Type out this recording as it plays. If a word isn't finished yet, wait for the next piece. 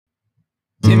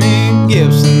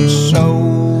Gibson Show.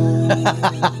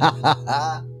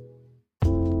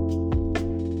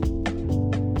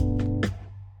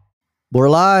 We're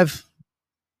live.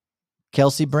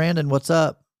 Kelsey Brandon, what's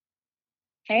up?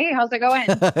 Hey, how's it going?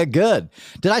 Good.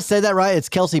 Did I say that right? It's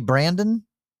Kelsey Brandon?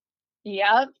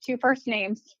 Yep, 2 first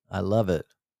names. I love it.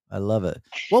 I love it.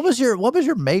 What was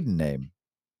your maiden name?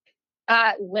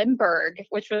 Lindbergh,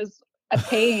 which was a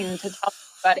pain to tell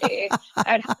somebody.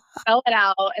 I'd have to spell it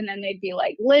out, and then they'd be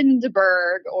like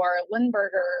Lindbergh or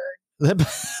Lindberger.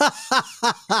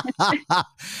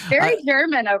 Very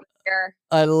German over here.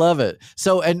 I love it.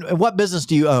 So, and what business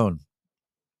do you own?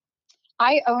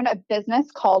 I own a business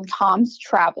called Tom's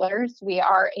Travelers. We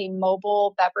are a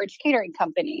mobile beverage catering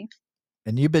company.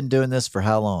 And you've been doing this for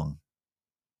how long?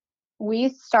 We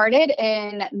started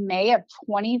in May of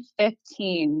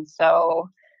 2015. So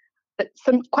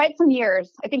quite some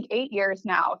years. I think 8 years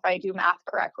now, if I do math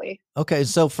correctly. Okay.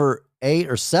 So for 8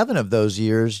 or 7 of those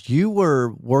years, you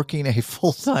were working a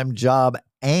full-time job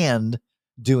and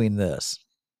doing this.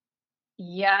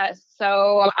 Yes.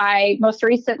 So I most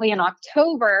recently in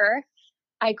October,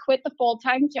 I quit the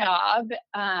full-time job,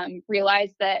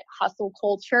 realized that hustle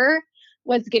culture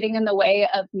was getting in the way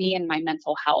of me and my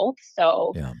mental health.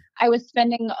 So I was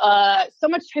spending so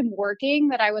much time working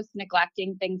that I was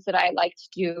neglecting things that I like to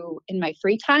do in my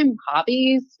free time,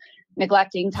 hobbies,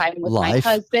 neglecting time with my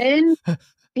husband.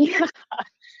 Yeah.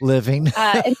 Living.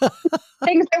 And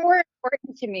things that were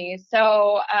important to me.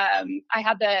 So I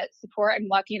had the support. I'm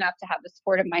lucky enough to have the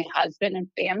support of my husband and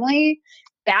family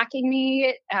backing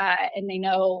me. And they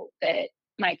know that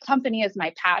my company is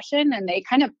my passion, and they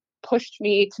kind of pushed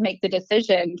me to make the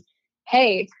decision,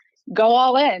 hey, go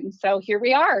all in. So here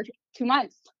we are, 2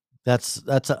 months. That's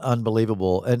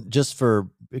unbelievable. And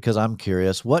because I'm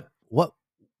curious, what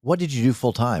did you do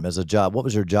full time as a job? What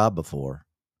was your job before?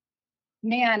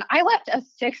 Man, I left a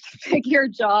 6-figure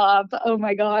job. Oh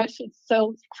my gosh, it's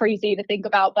so crazy to think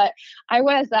about. But I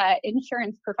was an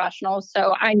insurance professional.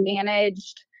 So I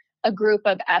managed a group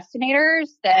of estimators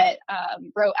that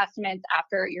wrote estimates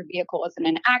after your vehicle was in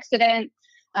an accident.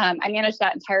 I managed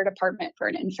that entire department for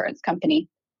an insurance company.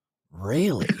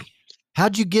 Really?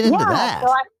 How'd you get into that?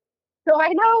 So I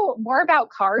know more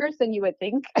about cars than you would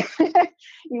think.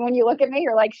 When you look at me,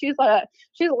 you're like, she's a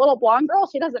little blonde girl.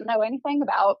 She doesn't know anything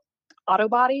about auto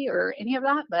body or any of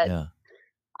that. But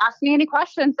ask me any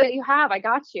questions that you have. I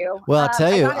got you. Well, I'll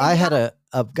tell you, I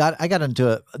got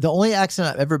into the only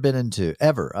accident I've ever been into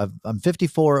ever. I'm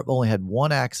 54. I've only had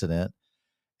one accident,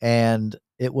 and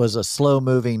it was a slow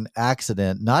moving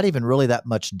accident, not even really that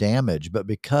much damage, but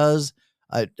because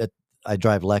I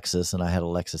drive Lexus and I had a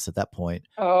Lexus at that point.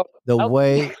 The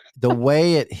way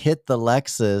it hit the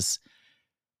Lexus,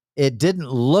 it didn't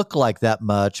look like that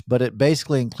much, but it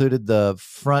basically included the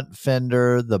front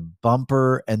fender, the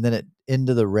bumper, and then it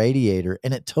into the radiator,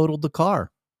 and it totaled the car.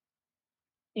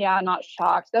 Yeah, not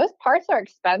shocked. Those parts are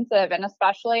expensive, and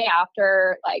especially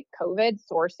after like COVID,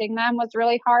 sourcing them was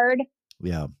really hard.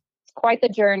 Yeah. It's quite the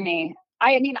journey.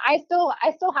 I mean, I still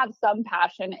have some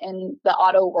passion in the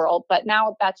auto world, but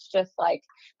now that's just like,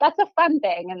 that's a fun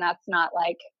thing. And that's not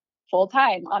like full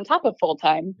time on top of full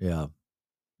time. Yeah.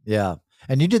 Yeah.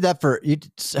 And you did that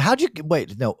how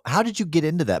did you get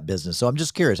into that business? So I'm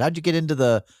just curious, how'd you get into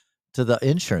the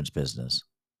insurance business?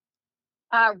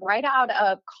 Right out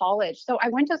of college. So I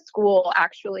went to school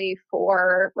actually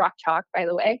for Rock Chalk, by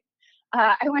the way.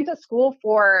 I went to school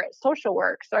for social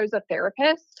work. So I was a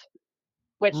therapist,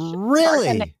 which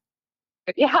really,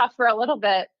 for a little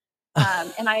bit.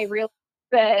 And I realized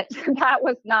that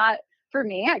was not for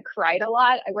me. I cried a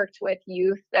lot. I worked with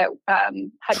youth that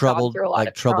had gone through a lot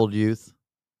of troubled youth.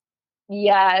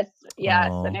 Yes.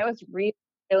 Oh. And it was really,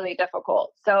 really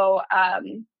difficult. So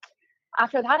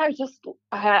after that,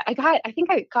 I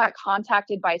think I got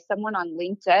contacted by someone on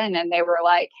LinkedIn, and they were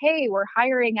like, hey, we're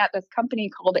hiring at this company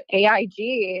called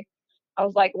AIG. I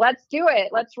was like, let's do it.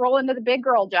 Let's roll into the big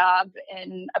girl job,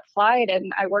 and applied.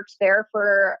 And I worked there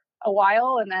for a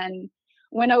while, and then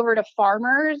went over to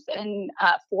Farmers. And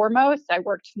foremost, I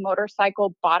worked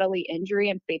motorcycle bodily injury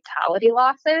and fatality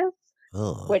losses,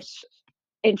 which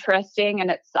interesting in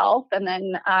itself. And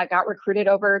then got recruited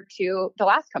over to the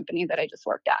last company that I just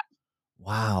worked at.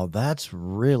 Wow, that's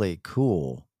really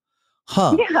cool.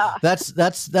 Huh. Yeah.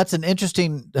 That's an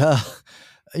interesting,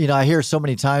 I hear so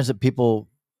many times that people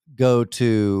go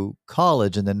to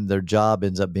college and then their job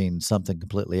ends up being something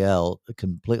completely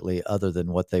other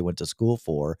than what they went to school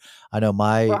for. I know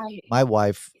my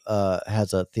wife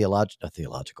has a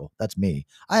theological. That's me.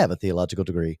 I have a theological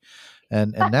degree,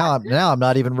 and now I'm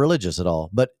not even religious at all.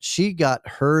 But she got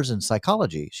hers in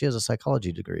psychology. She has a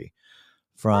psychology degree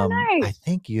Oh, from, I nice.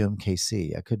 think,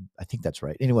 UMKC. I think that's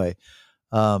right. Anyway,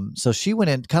 so she went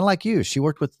in kind of like you. She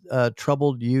worked with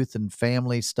troubled youth and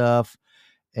family stuff,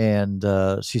 and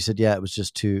she said, yeah, it was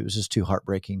just too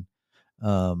heartbreaking.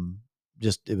 Um,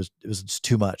 just it was just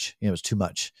too much. You know, it was too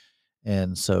much,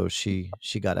 and so she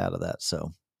got out of that.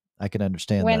 So I can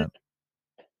understand When that.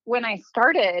 when I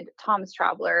started Tom's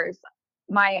Travelers,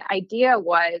 my idea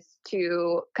was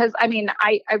to, because I mean,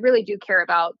 I really do care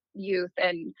about youth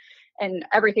and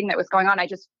everything that was going on. I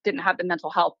just didn't have the mental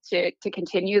health to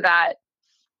continue that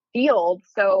field.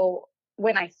 So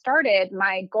when I started,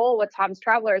 my goal with Tom's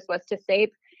Travelers was to save,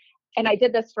 and I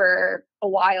did this for a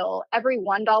while. Every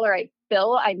 $1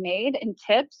 I made in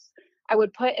tips, I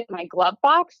would put in my glove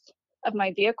box of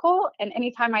my vehicle. And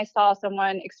anytime I saw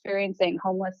someone experiencing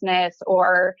homelessness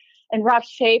or in rough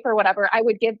shape or whatever, I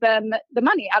would give them the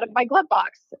money out of my glove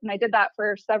box. And I did that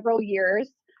for several years,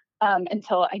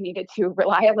 until I needed to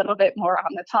rely a little bit more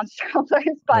on the Tom's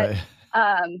Travelers. But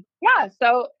Right. yeah,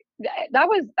 so that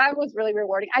was really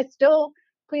rewarding. I still,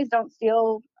 please don't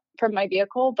steal from my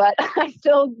vehicle, but I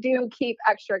still do keep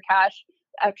extra cash,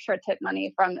 extra tip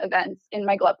money from events in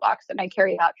my glove box, and I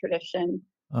carry that tradition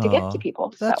to give to Oh,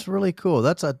 people. So that's really cool.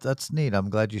 That's neat. I'm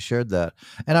glad you shared that.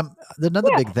 And another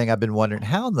yeah. big thing I've been wondering,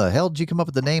 how in the hell did you come up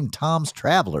with the name Tom's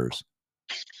Travelers?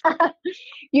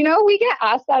 We get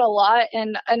asked that a lot,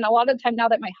 and a lot of the time now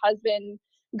that my husband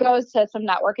goes to some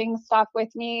networking stuff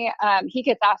with me, he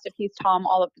gets asked if he's Tom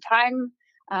all of the time.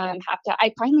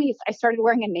 I started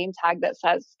wearing a name tag that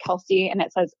says Kelsey and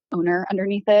it says owner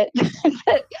underneath it.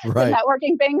 the, the Right.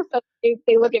 networking thing. So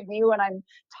they look at me when I'm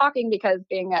talking, because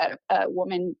being a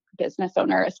woman business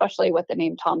owner, especially with the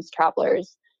name Tom's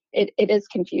Travelers, it is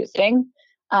confusing.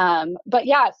 But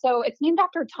yeah, so it's named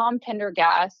after Tom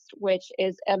Pendergast, which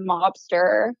is a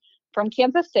mobster from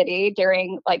Kansas City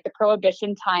during like the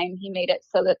Prohibition time. He made it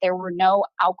so that there were no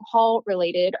alcohol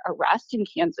related arrests in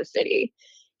Kansas City.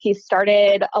 He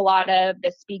started a lot of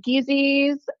the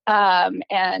speakeasies,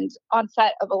 and on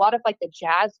set of a lot of like the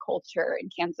jazz culture in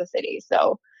Kansas City.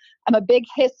 So I'm a big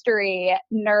history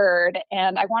nerd,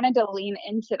 and I wanted to lean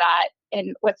into that.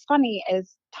 And what's funny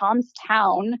is Tom's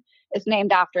Town is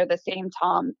named after the same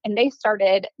Tom, and they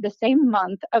started the same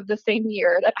month of the same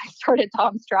year that I started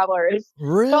Tom's Travelers. So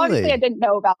obviously I Really? didn't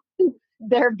know about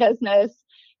their business.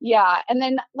 Yeah. And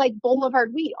then like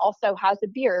Boulevard Wheat also has a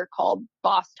beer called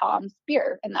Boss Tom's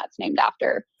Beer, and that's named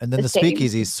after And then the the same.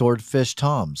 speakeasy Swordfish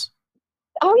Toms.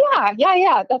 Oh yeah, yeah,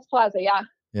 yeah. That's Plaza. Yeah.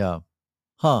 Yeah.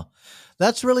 Huh.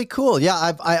 That's really cool.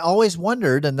 Yeah, I always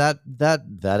wondered, and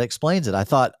that explains it. I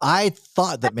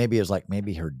thought that maybe it was like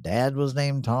maybe her dad was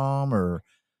named Tom, or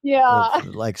Yeah.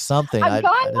 like something. I've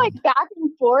gone I like didn't. back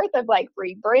and forth of like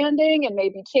rebranding and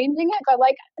maybe changing it, but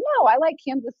like no, I like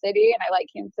Kansas City and I like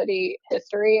Kansas City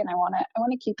history, and I want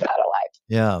to keep that alive.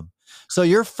 Yeah. So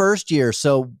your first year,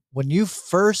 so when you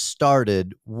first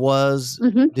started,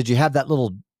 Mm-hmm. did you have that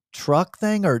little truck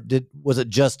thing, or was it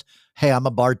just, hey, I'm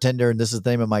a bartender and this is the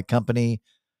name of my company?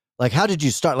 Like, how did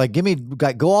you start? Like,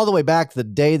 go all the way back to the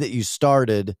day that you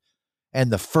started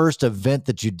and the first event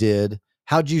that you did.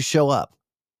 How'd you show up?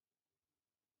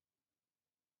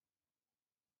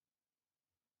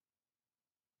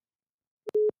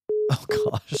 Oh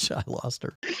gosh, I lost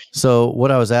her. So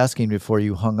what I was asking before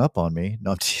you hung up on me,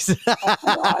 no, geez. Oh my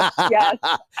gosh. Yes.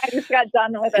 I just got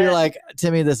done with You're it. like,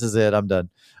 Timmy, this is it. I'm done.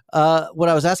 What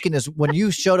I was asking is, when you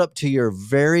showed up to your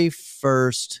very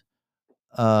first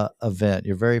event,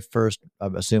 your very first, I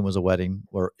assume, was a wedding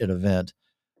or an event.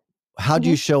 How do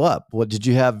you Mhm. show up? What did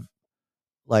you have?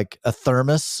 Like a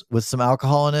thermos with some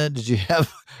alcohol in it? Did you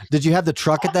have the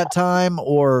truck at that time,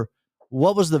 or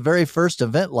what was the very first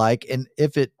event like? And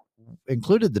if it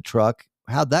included the truck,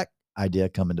 how'd that idea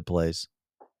come into place?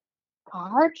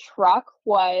 Our truck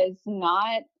was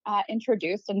not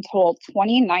introduced until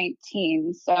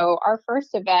 2019. So our first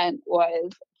event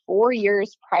was 4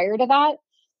 years prior to that.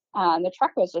 The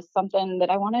truck was just something that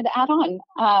I wanted to add on.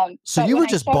 So But you when were I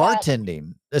just showed up,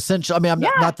 bartending, essentially. I mean, I'm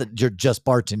yeah, not that you're just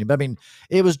bartending, but I mean,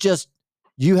 it was just,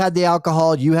 you had the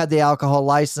alcohol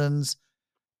license,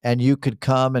 and you could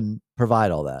come and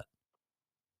provide all that.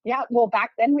 yeah. Well,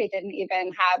 back then we didn't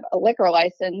even have a liquor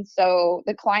license. So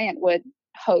the client would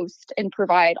host and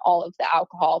provide all of the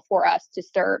alcohol for us to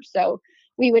serve. So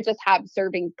we would just have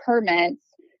serving permits.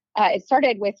 It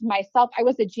started with myself. I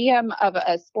was a GM of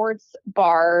a sports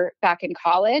bar back in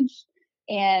college.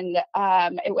 And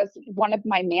it was one of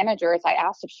my managers. I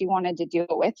asked if she wanted to do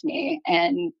it with me.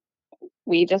 And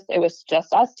it was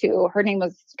just us two. Her name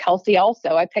was Kelsey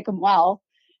also. I pick them well.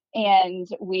 And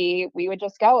we would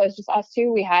just go. It was just us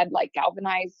two. We had like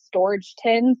galvanized storage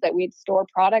tins that we'd store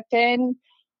product in.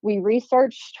 we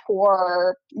researched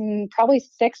for probably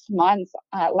 6 months,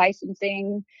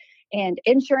 licensing and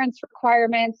insurance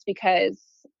requirements, because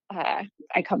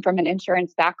I come from an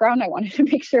insurance background. I wanted to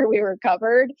make sure we were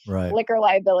covered. Right. Liquor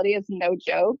liability is no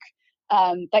joke.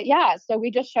 But yeah, so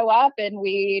we just show up and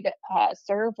we'd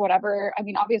serve whatever. I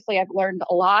mean, obviously, I've learned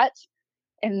a lot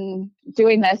in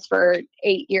doing this for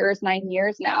 8 years, 9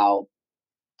 years now,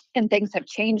 and things have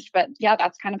changed. But yeah,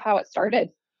 that's kind of how it started.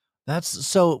 That's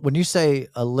so when you say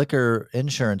a liquor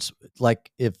insurance,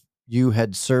 like if you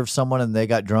had served someone and they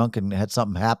got drunk and had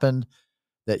something happen,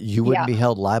 that you wouldn't be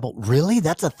held liable. Really?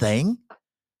 That's a thing?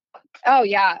 Oh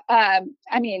yeah.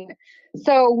 I mean,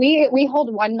 so we hold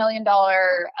 $1 million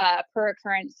per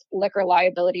occurrence liquor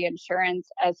liability insurance,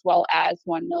 as well as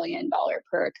 $1 million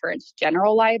per occurrence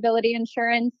general liability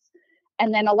insurance.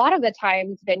 And then a lot of the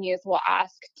times venues will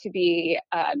ask to be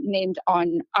named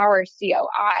on our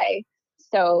COI,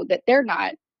 so that they're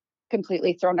not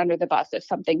completely thrown under the bus if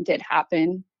something did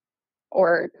happen,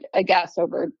 or a guest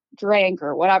over drank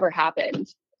or whatever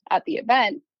happened at the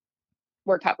event,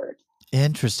 we're covered.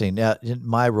 Interesting. Yeah, in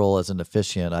my role as an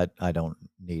officiant, I don't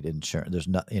need insurance. There's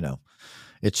not,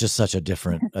 it's just such a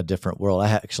different world. I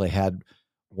actually had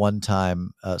one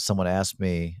time someone asked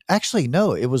me. Actually,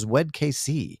 no, it was Wed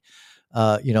KC.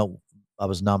 I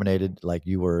was nominated, like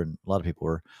you were, and a lot of people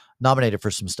were nominated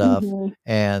for some stuff,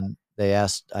 and they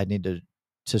asked I need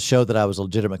to show that I was a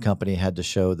legitimate company. Had to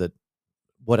show that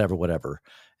whatever.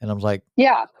 And I was like,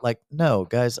 no,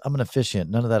 guys, I'm an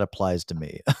officiant. None of that applies to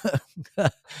me.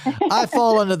 I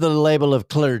fall under the label of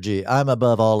clergy. I'm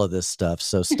above all of this stuff.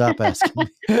 So stop asking me.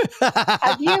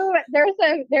 There's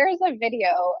a video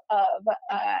of,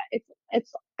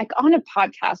 it's like on a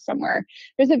podcast somewhere.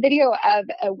 There's a video of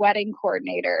a wedding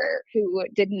coordinator who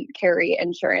didn't carry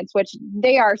insurance, which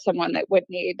they are someone that would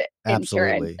need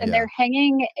insurance. And they're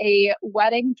hanging a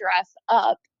wedding dress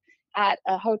up at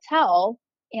a hotel,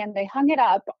 and they hung it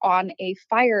up on a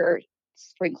fire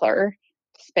sprinkler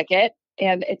spigot,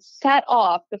 and it set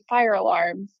off the fire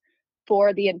alarms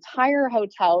for the entire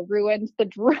hotel, ruined the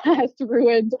dress,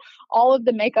 ruined all of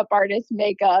the makeup artist's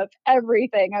makeup,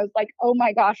 everything. I was like, oh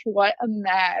my gosh, what a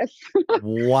mess.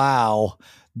 Wow.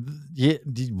 Yeah,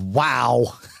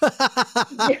 wow.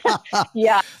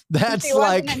 Yeah. That's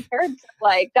like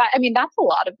that. I mean, that's a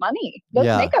lot of money. Those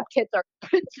makeup kits are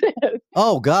expensive.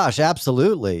 Oh gosh,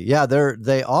 absolutely. Yeah,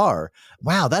 they are.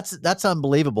 Wow, that's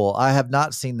unbelievable. I have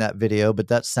not seen that video, but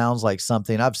that sounds like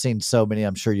something. I've seen so many,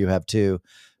 I'm sure you have too.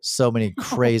 So many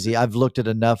crazy. I've looked at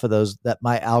enough of those that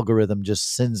my algorithm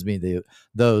just sends me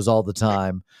those all the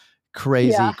time.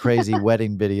 Crazy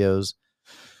wedding videos.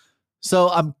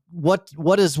 So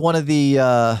what is one of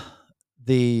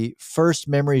the first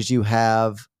memories you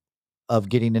have of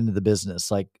getting into the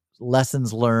business? Like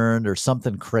lessons learned, or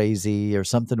something crazy, or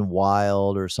something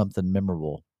wild, or something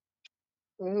memorable?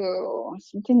 Ooh,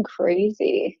 something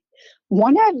crazy.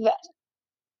 One of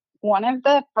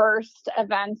the first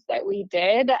events that we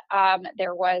did,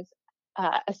 there was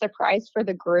a surprise for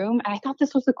the groom. And I thought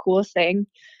this was the coolest thing.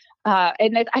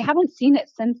 And I haven't seen it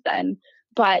since then,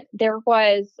 but there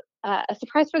was a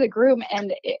surprise for the groom,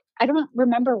 and I don't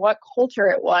remember what culture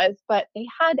it was, but they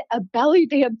had a belly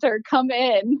dancer come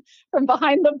in from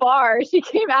behind the bar. She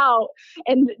came out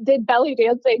and did belly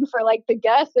dancing for like the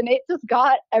guests, and it just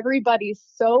got everybody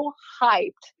so hyped.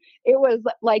 It was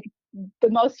like the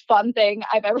most fun thing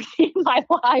I've ever seen in my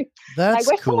life. That's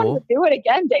I wish cool. someone would do it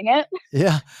again, dang it.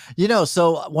 Yeah.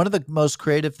 So one of the most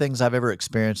creative things I've ever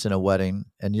experienced in a wedding,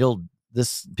 and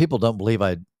people don't believe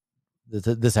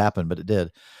this happened, but it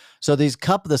did. So this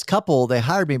couple, they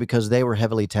hired me because they were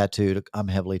heavily tattooed. I'm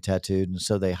heavily tattooed. And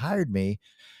so they hired me,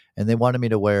 and they wanted me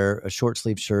to wear a short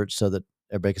sleeve shirt so that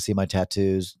everybody could see my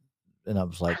tattoos. And I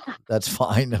was like, that's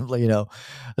fine.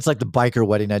 It's like the biker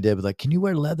wedding I did, but like, can you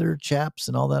wear leather chaps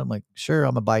and all that? I'm like, sure,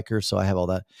 I'm a biker, so I have all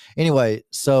that. Anyway,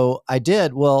 so I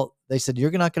did. Well, they said, you're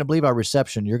not going to believe our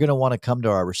reception. You're going to want to come to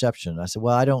our reception. And I said,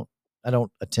 well, I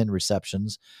don't attend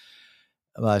receptions.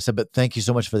 I said, but thank you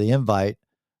so much for the invite.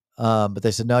 But they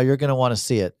said, no, you're going to want to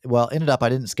see it. Well, ended up, I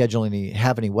didn't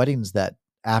have any weddings that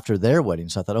after their wedding.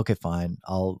 So I thought, okay, fine.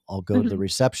 I'll go to the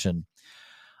reception.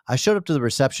 I showed up to the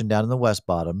reception down in the West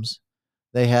Bottoms.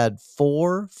 They had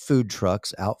 4 food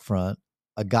trucks out front,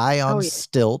 a guy on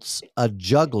stilts, a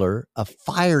juggler, a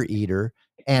fire eater,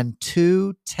 and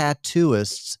 2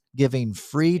 tattooists giving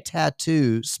free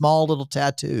small little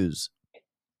tattoos.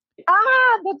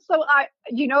 That's so,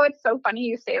 it's so funny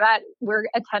you say that. We're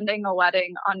attending a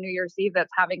wedding on New Year's Eve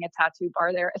that's having a tattoo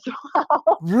bar there as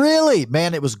well. Really?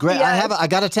 Man, it was great. Yes. I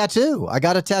got a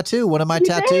tattoo. One of my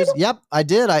tattoos. Did? Yep, I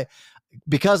did.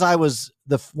 Because I was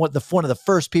one of the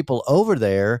first people over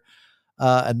there.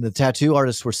 and the tattoo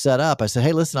artists were set up. I said,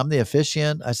 "Hey, listen, I'm the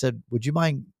officiant." I said, "Would you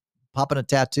mind popping a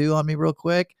tattoo on me real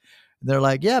quick?" And they're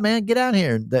like, "Yeah, man, get out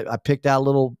here." And I picked out a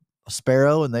little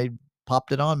sparrow, and they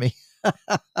popped it on me.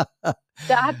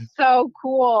 That's so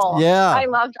cool. Yeah, I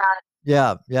love that.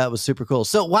 yeah, yeah. It was super cool.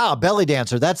 So, wow, belly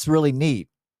dancer. That's really neat.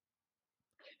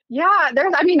 Yeah,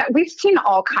 I mean, we've seen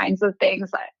all kinds of things.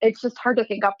 It's just hard to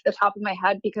think off the top of my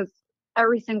head because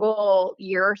every single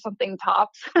year something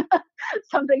tops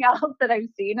something else that I've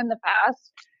seen in the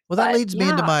past. Well, that But leads me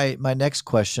into yeah. my next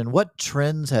question. What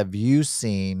trends have you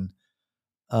seen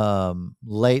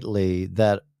lately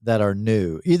that are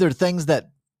new? Either things that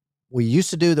we used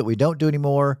to do that we don't do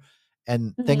anymore,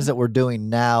 and things Mhm. that we're doing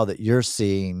now that you're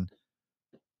seeing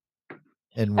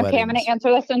in Okay, I'm going to weddings.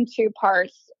 answer this in two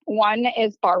parts. One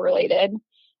is bar related.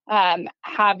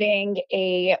 Having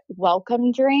a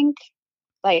welcome drink,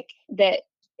 like that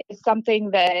is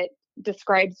something that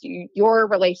describes your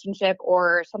relationship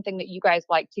or something that you guys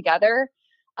like together.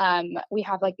 We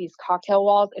have like these cocktail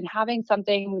walls, and having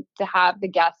something to have the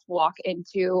guests walk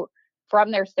into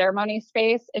from their ceremony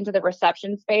space into the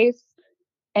reception space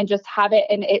and just have it,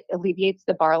 and it alleviates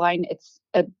the bar line. It's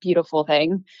a beautiful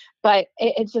thing, but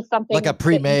it's just Like a something that you can,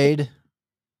 pre-made?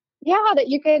 yeah, that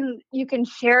you can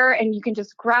share, and you can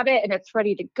just grab it and it's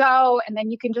ready to go, and then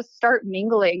you can just start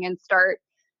mingling and start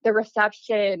the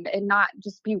reception and not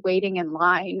just be waiting in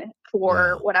line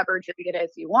for Yeah. whatever drink it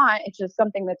is you want. It's just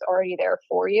something that's already there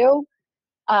for you.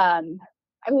 um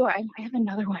I have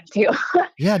another one too.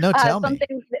 Yeah, no, tell me.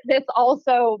 Something that's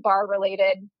also bar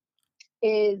related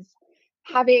is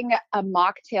having a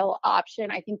mocktail option.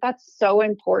 I think that's so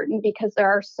important because there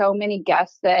are so many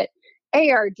guests that A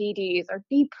are DDs or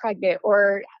be pregnant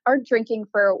or are drinking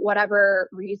for whatever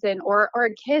reason, or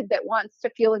a kid that wants to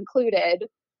feel included.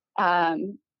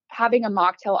 Um, Having a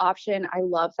mocktail option, I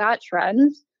love that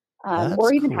trend. That's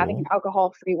Or even having an cool.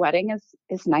 alcohol-free wedding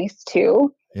is nice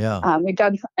too. Yeah. We've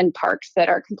done some in parks that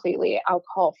are completely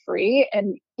alcohol-free,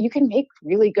 and you can make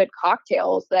really good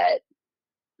cocktails that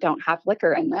don't have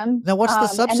liquor in them. Now, what's the And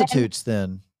then, substitutes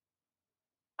then?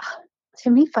 to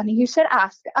me, funny you should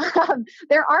ask.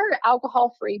 There are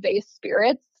alcohol-free based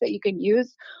spirits that you can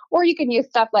use, or you can use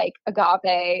stuff like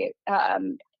agave,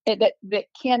 that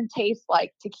can taste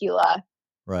like tequila,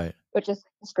 Right. which is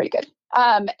pretty good.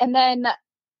 And then,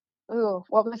 ooh,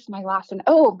 what was my last one?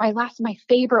 Oh, my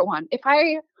favorite one. If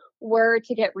I were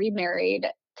to get remarried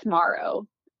tomorrow,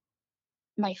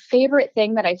 my favorite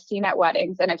thing that I've seen at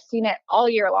weddings, and I've seen it all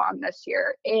year long this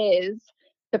year, is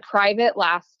the private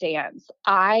last dance.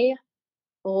 I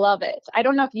love it. I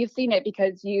don't know if you've seen it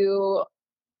because you're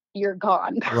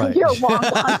gone. Right. You're long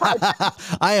gone by then.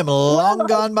 I am We're long like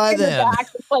gone by in the then.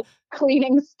 back, just like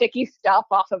cleaning sticky stuff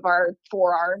off of our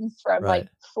forearms from like Right.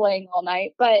 slaying all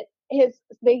night. But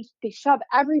they shove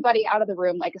everybody out of the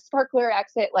room like a sparkler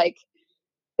exit. Like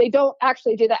they don't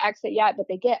actually do the exit yet, but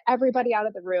they get everybody out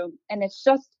of the room, and it's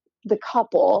just the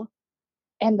couple,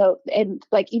 and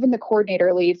like even the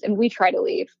coordinator leaves, and we try to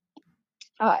leave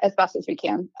as best as we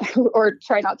can or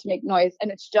try not to make noise,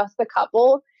 and it's just the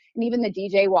couple, and even the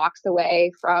DJ walks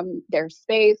away from their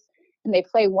space, and they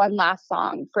play one last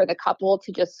song for the couple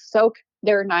to just soak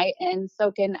their night in,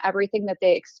 soak in everything that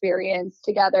they experienced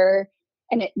together.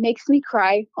 And it makes me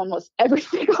cry almost every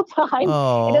single time. It is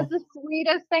Oh, the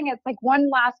sweetest thing. It's like one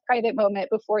last private moment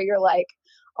before you're like,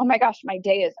 oh my gosh, my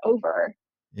day is over.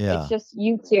 It's yeah. just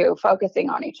you two focusing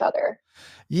on each other.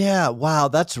 Yeah, wow,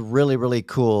 that's really, really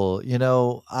cool. You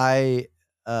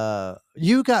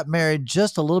got married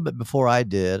just a little bit before I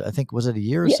did. I think was it a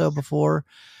year or Yes. so before?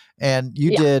 And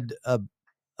you Yeah. did a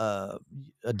a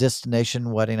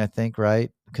destination wedding, I think,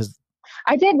 right? Because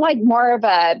I did like more of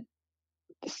a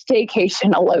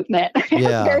staycation elopement. It was a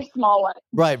yeah, very small one.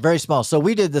 right, very small. So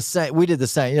we did the same. We did the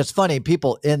same. It's funny,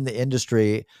 people in the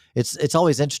industry. It's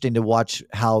always interesting to watch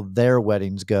how their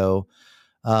weddings go.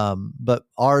 But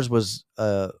ours was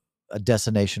a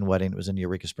destination wedding. It was in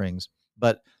Eureka Springs,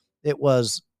 but it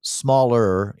was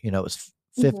smaller. It was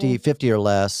Mm-hmm. 50 or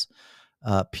less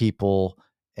people,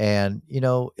 and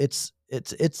it's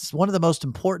one of the most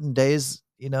important days.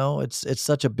 It's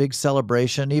such a big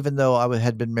celebration. Even though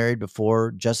had been married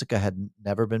before, Jessica had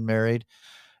never been married,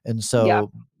 and Yeah.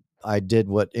 so I did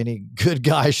what any good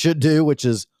guy should do, which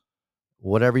is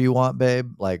whatever you want,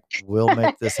 babe. Like, we'll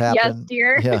make this Yes, happen.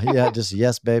 dear. Yeah, yeah, just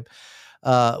yes, babe.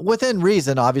 Within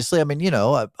reason, obviously. I mean,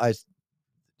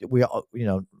 we all,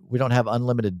 we don't have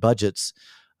unlimited budgets,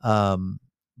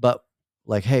 but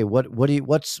like, hey,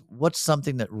 what's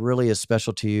something that really is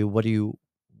special to you? What do you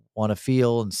want to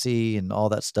feel and see and all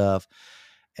that stuff?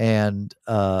 And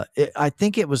I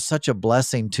think it was such a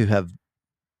blessing to have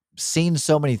seen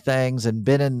so many things and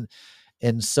been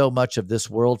in so much of this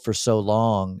world for so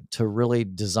long to really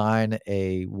design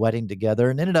a wedding together,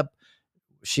 and ended up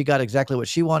she got exactly what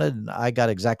she wanted and I got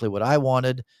exactly what I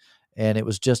wanted. And it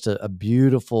was just a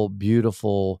beautiful,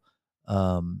 beautiful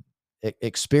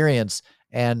experience.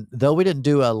 And though we didn't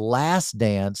do a last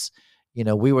dance,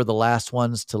 we were the last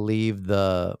ones to leave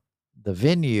the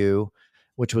venue,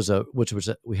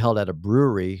 we held at a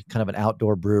brewery, kind of an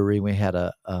outdoor brewery. We had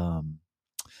a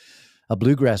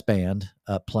bluegrass band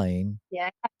playing. Yeah,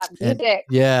 And music.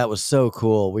 yeah, it was so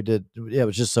cool. It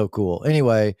was just so cool.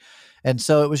 Anyway, and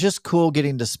so it was just cool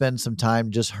getting to spend some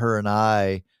time, just her and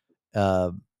I,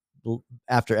 uh,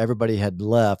 after everybody had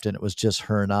left, and it was just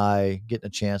her and I getting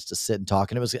a chance to sit and talk.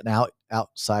 And it was an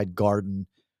outside garden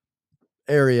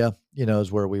area,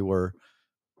 is where we were.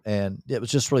 And it was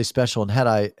just really special. And had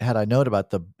I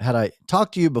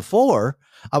talked to you before,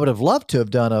 I would have loved to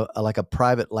have done like a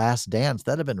private last dance.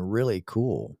 That'd have been really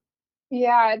cool.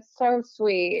 Yeah, it's so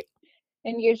sweet.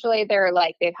 And usually they're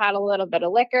like, they've had a little bit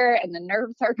of liquor and the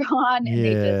nerves are gone and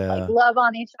they just like Yeah. love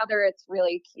on each other. It's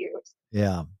really cute.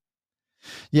 Yeah.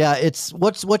 Yeah.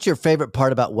 What's your favorite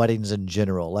part about weddings in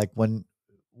general? Like when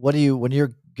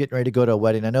you're getting ready to go to a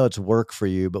wedding, I know it's work for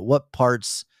you, but what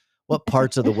parts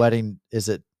of the wedding is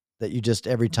it that you just,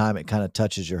 every time it kind of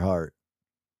touches your heart?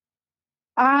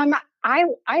 Um, I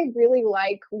really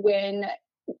like when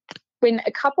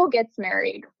a couple gets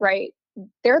married, right?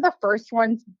 They're the first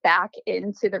ones back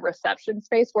into the reception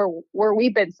space where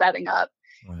we've been setting up.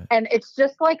 Right. And it's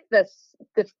just like this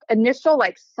initial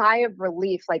like sigh of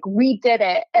relief, like we did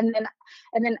it. And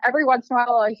then every once in a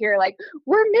while I hear like,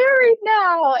 we're married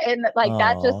now. And like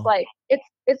that just Oh, like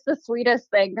it's the sweetest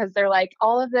thing because they're like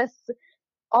all of this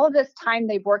time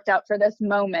they've worked out for this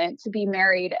moment to be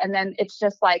married, and then it's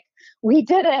just like we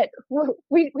did it,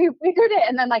 we did it.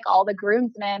 And then like all the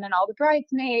groomsmen and all the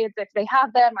bridesmaids, if they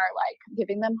have them, are like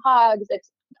giving them hugs.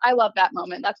 I love that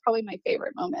moment. That's probably my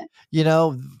favorite moment.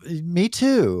 me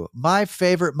too. My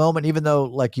favorite moment, even though,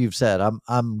 like you've said,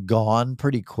 I'm gone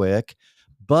pretty quick,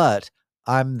 but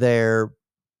I'm there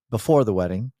before the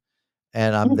wedding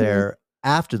and I'm Mhm. there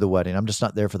after the wedding. I'm just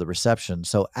not there for the reception.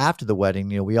 So after the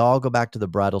wedding, we all go back to the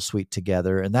bridal suite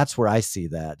together, and that's where I see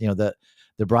that.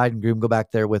 The bride and groom go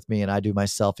back there with me, and I do my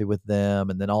selfie with them,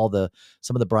 and then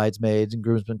some of the bridesmaids and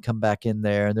groomsmen come back in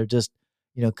there, and they're just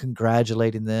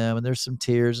congratulating them, and there's some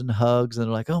tears and hugs, and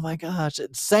they're like, "Oh my gosh!"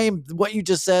 It's same what you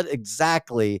just said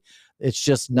exactly. It's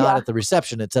just not Yeah. at the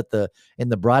reception; it's in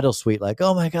the bridal suite. Like,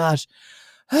 "Oh my gosh."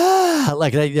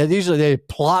 Like they usually they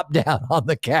plop down on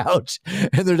the couch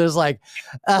and they're just like,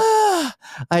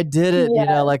 I did it,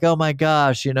 Yeah. like, oh my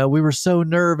gosh, we were so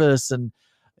nervous and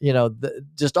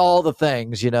just all the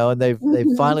things, and they've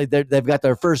Mhm. finally they've got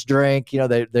their first drink,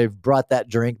 they've brought that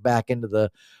drink back into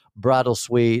the bridal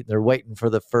suite. They're waiting for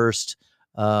the first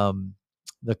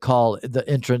the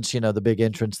entrance, the big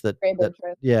entrance Great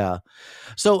interest. yeah.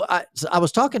 So I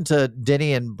was talking to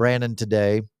Denny and Brandon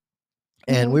today,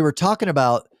 and we Mhm. were talking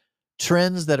about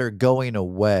trends that are going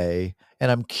away,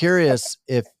 and I'm curious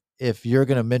if you're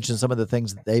going to mention some of the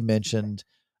things that they mentioned,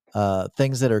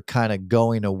 things that are kind of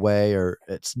going away, or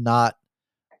it's not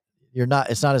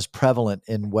as prevalent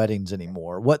in weddings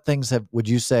anymore. What things would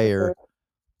you say are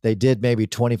they did maybe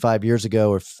 25 years ago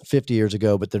or 50 years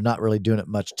ago, but they're not really doing it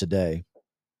much today?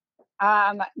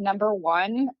 Number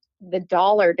one, the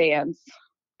dollar dance.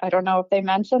 I don't know if they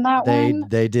mentioned that one.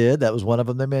 They did. That was one of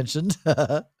them they mentioned.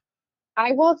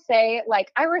 I will say,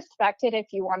 like, I respect it if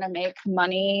you want to make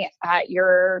money at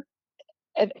your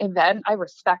event. I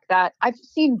respect that. I've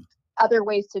seen other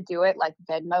ways to do it, like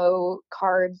Venmo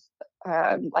cards,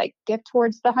 like gift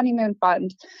towards the honeymoon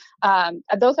fund.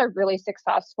 Those are really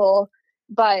successful.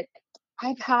 But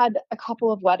I've had a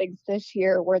couple of weddings this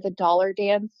year where the dollar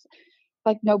dance,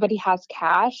 like nobody has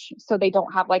cash, so they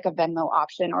don't have like a Venmo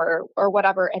option or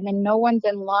whatever, and then no one's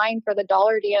in line for the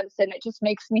dollar dance, and it just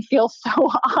makes me feel so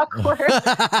awkward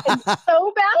and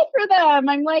so bad for them.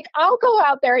 I'm like, I'll go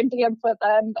out there and dance with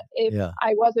them if Yeah.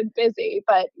 I wasn't busy.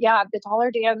 But yeah, the dollar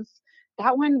dance,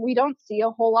 that one we don't see a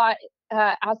whole lot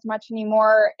as much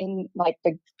anymore. In like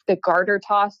the garter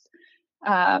toss,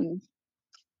 um,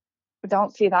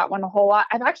 don't see that one a whole lot.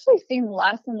 I've actually seen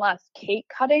less and less cake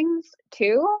cuttings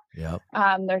too. Yep.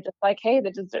 They're just like, hey,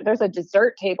 there's a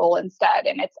dessert table instead,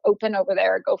 and it's open over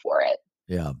there. Go for it.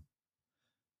 Yeah.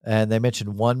 And they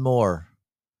mentioned one more.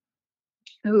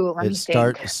 Ooh, let It me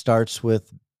think. starts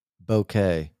with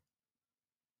bouquet.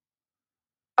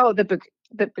 Oh, the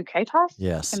bouquet toss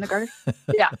Yes. in the garden.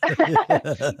 Yeah,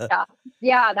 yeah,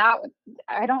 yeah.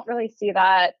 I don't really see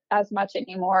that as much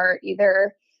anymore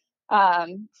either.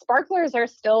 Sparklers are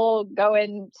still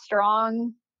going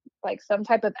strong. like some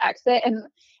type of exit.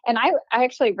 And I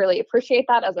actually really appreciate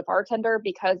that as a bartender,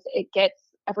 because it gets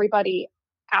everybody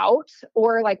out,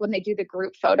 or like when they do the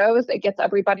group photos, it gets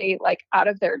everybody like out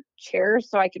of their chairs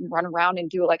so I can run around and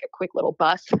do like a quick little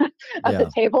bus of the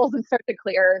tables and start to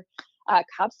clear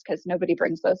cups, because nobody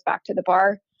brings those back to the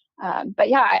bar. But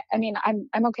yeah, I mean,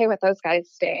 I'm okay with those guys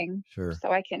staying, Sure,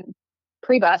 so I can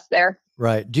pre-bus there.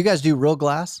 right. Do you guys do real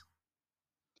glass?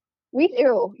 We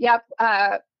do. Yep.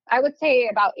 I would say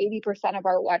about 80% of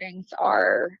our weddings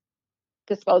are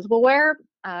disposable ware,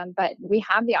 but we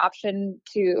have the option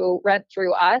to rent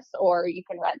through us, or you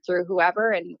can rent through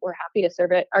whoever, and we're happy to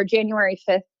serve it. Our January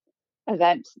 5th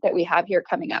event that we have here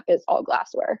coming up is all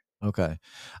glassware. Okay.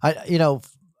 I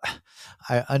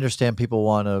understand people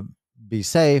want to be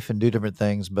safe and do different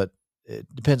things, but it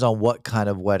depends on what kind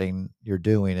of wedding you're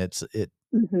doing.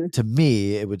 Mm-hmm. To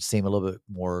me, it would seem a little bit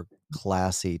more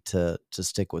classy to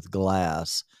stick with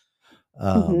glass.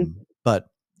 But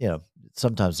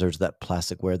sometimes there's that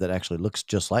plasticware that actually looks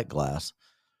just like glass.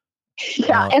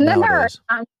 Yeah. And then nowadays,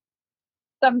 there are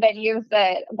some venues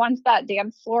that once that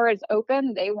dance floor is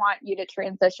open, they want you to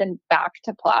transition back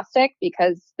to plastic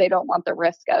because they don't want the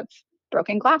risk of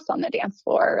broken glass on the dance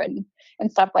floor and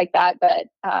stuff like that. But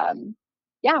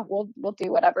yeah, we'll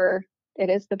do whatever it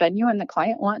is the venue and the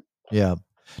client want. Yeah.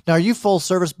 Now, are you full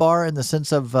service bar in the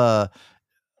sense of,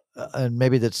 and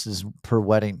maybe this is per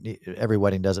wedding, every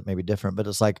wedding does it maybe different, but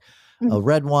it's like a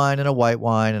red wine and a white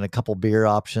wine and a couple beer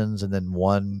options and then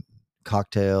one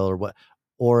cocktail or what,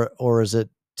 or is it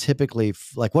typically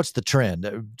like, what's the trend?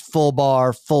 Full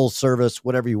bar, full service,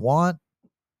 whatever you want?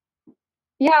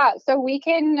 Yeah, so we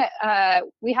can,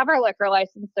 we have our liquor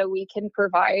license, so we can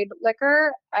provide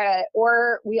liquor,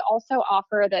 or we also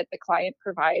offer that the client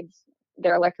provides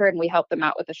their liquor and we help them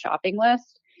out with a shopping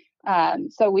list.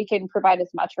 So we can provide as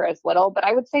much or as little, but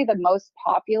I would say the most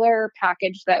popular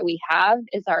package that we have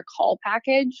is our call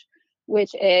package,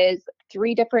 which is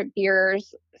 3 different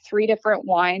beers, 3 different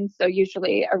wines. So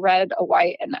usually a red, a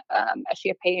white, and a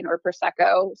champagne or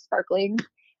Prosecco sparkling.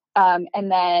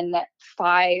 And then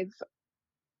 5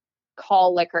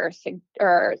 call liquor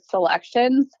or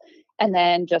selections, and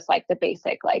then just like the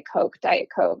basic like Coke, Diet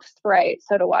Coke, Sprite,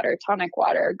 soda water, tonic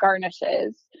water,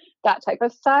 garnishes, that type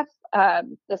of stuff.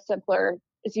 The simpler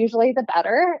is usually the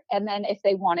better. And then if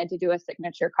they wanted to do a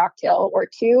signature cocktail or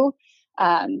 2,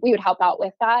 we would help out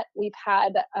with that. We've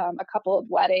had a couple of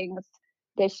weddings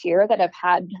this year that have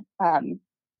had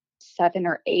 7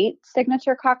 or 8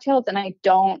 signature cocktails, and I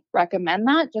don't recommend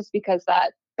that just because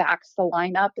that backs the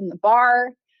lineup in the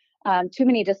bar. Too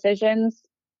many decisions.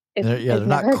 They're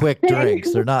not quick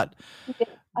drinks. They're not.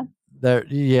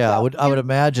 I would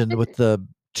imagine with the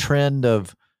trend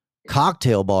of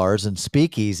cocktail bars and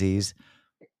speakeasies,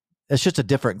 it's just a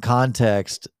different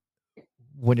context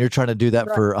when you're trying to do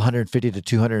that for 150 to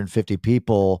 250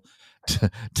 people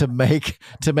to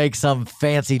make some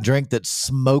fancy drink that's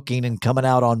smoking and coming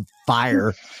out on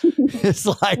fire. It's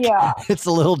like, it's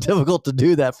a little difficult to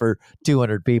do that for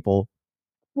 200 people.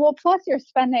 Well, plus you're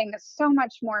spending so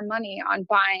much more money on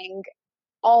buying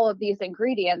all of these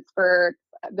ingredients for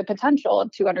the potential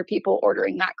of 200 people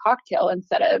ordering that cocktail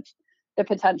instead of the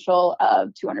potential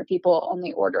of 200 people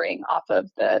only ordering off of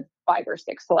the 5 or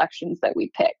 6 selections that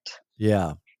we picked.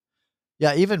 Yeah.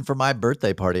 Yeah. Even for my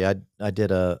birthday party, I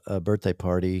did a birthday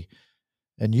party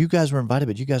and you guys were invited,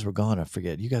 but you guys were gone. I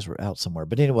forget. You guys were out somewhere.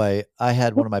 But anyway, I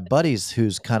had one of my buddies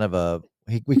who's kind of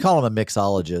we call him a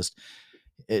mixologist.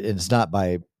 It's not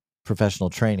by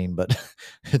professional training, but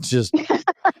it's just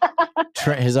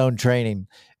his own training.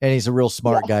 And he's a real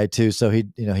smart guy too. So he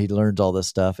learns all this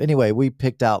stuff. Anyway, we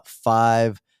picked out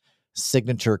 5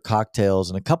 signature cocktails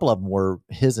and a couple of them were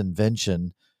his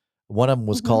invention. One of them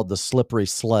was called the Slippery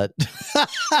Slut.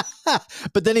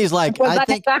 But then he's like, I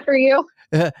think that for you.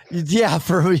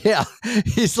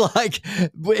 He's like,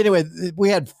 anyway, we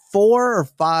had 4 or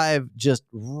 5 just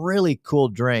really cool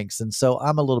drinks. And so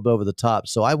I'm a little bit over the top.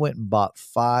 So I went and bought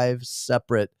 5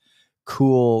 separate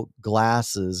cool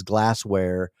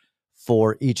glassware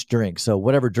for each drink. So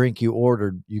whatever drink you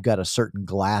ordered, you got a certain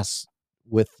glass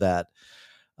with that.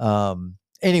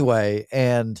 Anyway,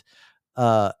 and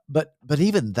but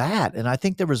even that, and I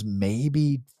think there was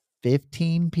maybe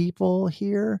 15 people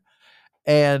here,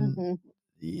 and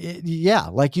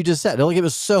like you just said, like it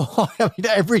was so hard. I mean,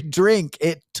 every drink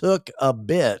it took a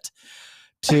bit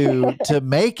to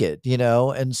make it,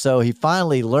 and so he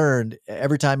finally learned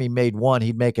every time he made one,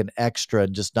 he'd make an extra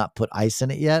and just not put ice in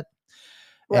it yet.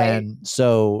 Right. And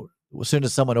so as soon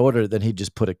as someone ordered it, then he'd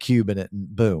just put a cube in it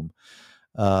and boom.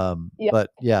 But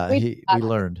yeah, we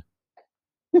learned.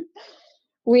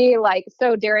 We like,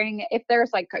 so during, if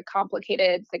there's like a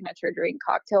complicated signature drink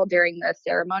cocktail during the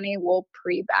ceremony, we'll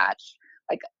pre-batch,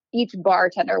 like each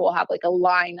bartender will have like a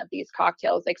line of these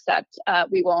cocktails, except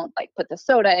we won't like put the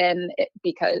soda in it,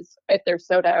 because if there's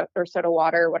soda or soda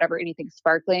water or whatever, anything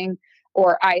sparkling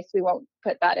or ice, we won't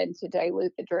put that in to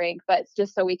dilute the drink, but it's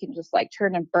just so we can just like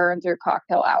turn and burn through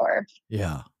cocktail hour.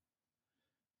 Yeah.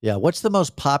 Yeah. What's the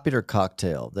most popular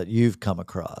cocktail that you've come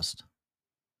across?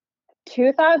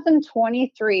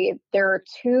 2023, there are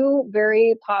two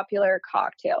very popular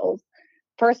cocktails.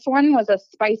 First one was a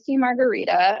spicy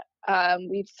margarita.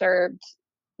 We've served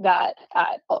that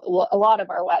at a lot of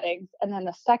our weddings. And then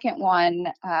the second one,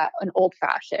 an old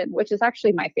fashioned, which is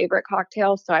actually my favorite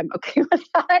cocktail. So I'm okay with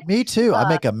that. Me too. I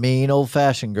make a mean old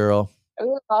fashioned, girl.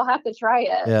 Ooh, I'll have to try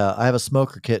it. Yeah. I have a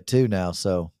smoker kit too now.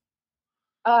 So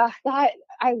that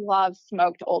I love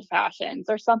smoked old fashions.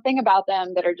 There's something about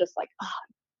them that are just like, oh.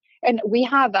 And we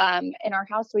have in our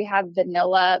house we have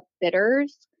vanilla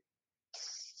bitters.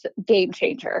 Game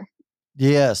changer.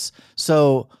 Yes.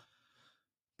 So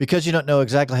because you don't know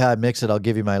exactly how I mix it, I'll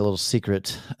give you my little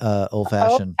secret old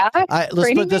fashioned. Oh, yeah?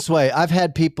 Let's put it this way. I've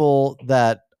had people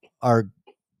that are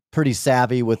pretty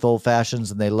savvy with old fashions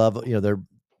and they love,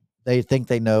 they think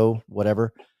they know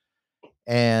whatever.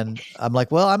 And I'm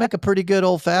like, well, I make a pretty good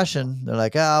old fashioned. They're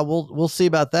like, we'll see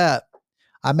about that.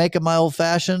 I make them my old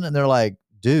fashioned and they're like,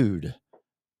 dude,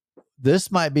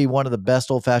 this might be one of the best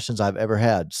old fashions I've ever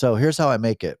had. So here's how I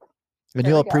make it. And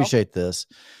you'll appreciate this.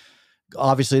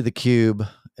 Obviously the cube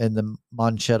and the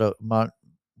Monchetto,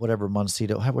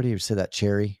 Moncito. What do you say that?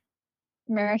 Cherry?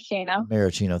 Maraschino.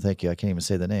 Thank you. I can't even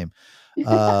say the name.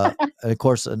 And of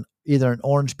course, either an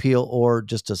orange peel or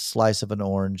just a slice of an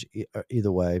orange,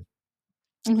 either way.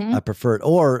 Mm-hmm. I prefer it.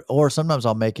 Or sometimes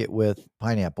I'll make it with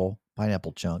pineapple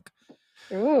chunk.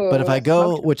 Ooh, but if I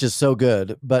go, which is so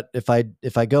good, but if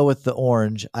I go with the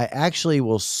orange, I actually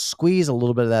will squeeze a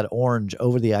little bit of that orange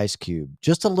over the ice cube,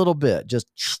 just a little bit, just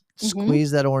squeeze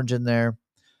that orange in there.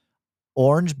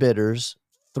 Orange bitters,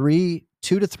 2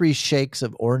 to 3 shakes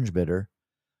of orange bitter,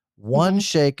 1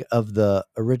 shake of the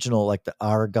original, like the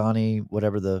Aragani,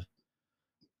 whatever the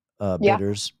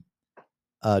bitters.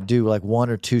 Do like 1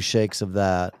 or 2 shakes of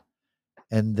that,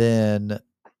 and then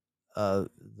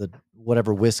the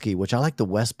whatever whiskey, which I like the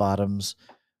West Bottoms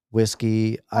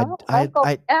whiskey. I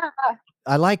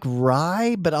like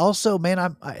rye, but also, man,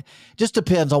 I just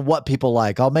depends on what people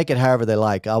like. I'll make it however they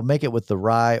like. I'll make it with the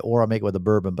rye or I'll make it with the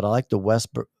bourbon, but I like the West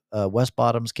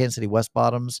Bottoms, Kansas City West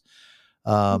Bottoms.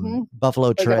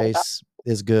 Buffalo Trace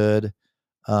is good.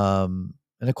 And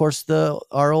of course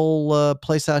our old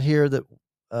place out here that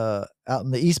out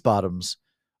in the East Bottoms,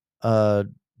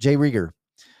 J. Rieger.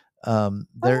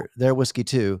 Their whiskey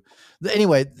too.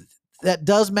 Anyway, that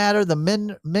does matter. The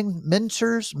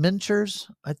Minchers,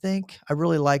 I think. I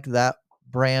really like that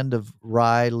brand of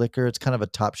rye liquor. It's kind of a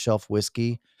top shelf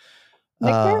whiskey.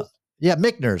 Yeah,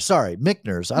 Michner's. Sorry,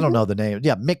 Michner's. I don't know the name.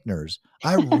 Yeah, Michner's.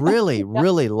 I really,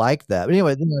 really like that. But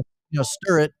anyway,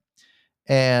 stir it,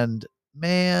 and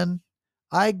man,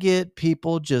 I get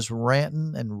people just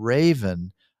ranting and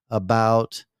raving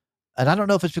about. And I don't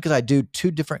know if it's because I do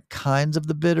 2 different kinds of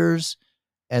the bitters,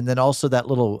 and then also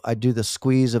I do the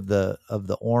squeeze of the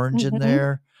orange in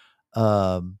there.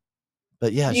 But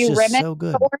yeah, it's just so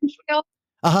good.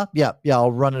 Yeah.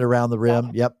 I'll run it around the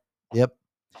rim. Yep.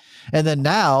 And then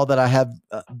now that I have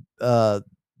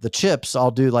the chips,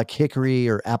 I'll do like hickory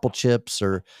or apple chips,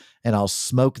 and I'll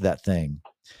smoke that thing.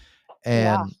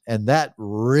 And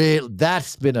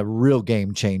that's been a real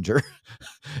game changer.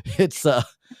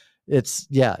 It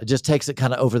just takes it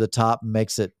kind of over the top and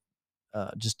makes it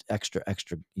just extra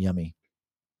yummy.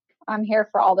 I'm here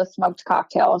for all the smoked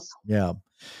cocktails. Yeah.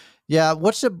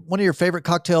 What's one of your favorite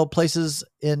cocktail places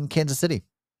in Kansas City?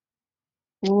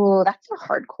 Ooh, that's a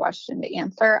hard question to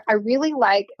answer. I really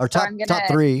like our top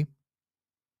 3.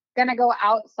 Gonna go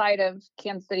outside of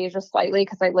Kansas City just slightly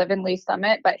because I live in Lee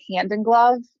Summit, but Hand in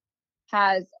Glove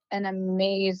has an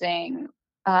amazing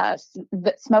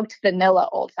smoked vanilla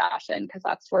old fashioned, because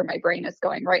that's where my brain is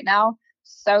going right now.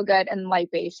 So good. And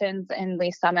Libations in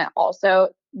Lee Summit also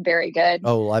very good.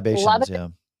 Oh, Libations, love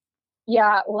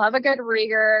a good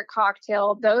Rieger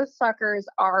cocktail. Those suckers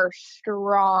are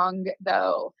strong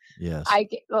though. Yes. I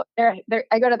go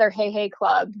to their Hey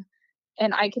Club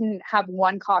and I can have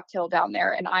 1 cocktail down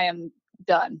there and I am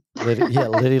done.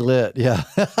 Liddy lit. Yeah.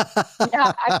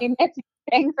 Yeah, I mean, it's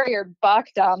bang for your buck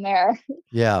down there.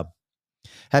 Yeah.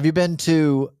 Have you been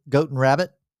to Goat and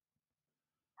Rabbit?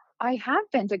 I have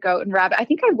been to Goat and Rabbit. I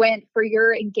think I went for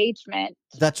your engagement.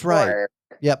 That's right.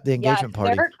 Yep, the engagement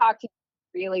party. Their cocktail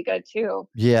is really good too.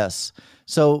 Yes.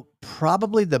 So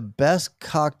probably the best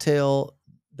cocktail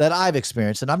that I've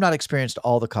experienced, and I've not experienced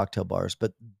all the cocktail bars,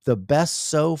 but the best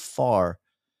so far.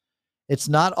 It's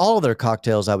not all of their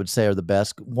cocktails, I would say, are the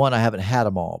best. One, I haven't had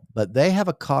them all, but they have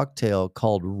a cocktail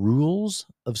called Rules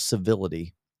of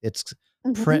Civility. It's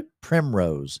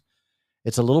Primrose.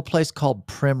 It's a little place called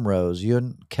Primrose. You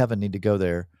and Kevin need to go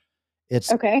there.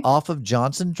 It's off of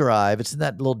Johnson Drive. It's in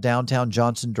that little downtown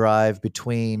Johnson Drive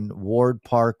between Ward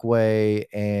Parkway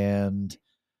and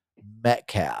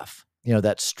Metcalf. You know,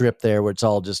 that strip there where it's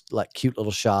all just like cute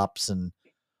little shops and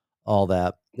all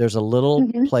that. There's a little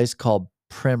place called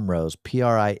Primrose,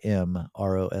 Primrose.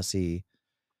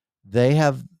 They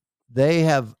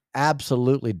have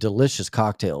absolutely delicious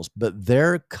cocktails, but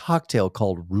their cocktail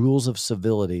called Rules of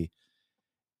Civility,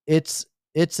 it's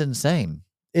insane.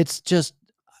 It's just,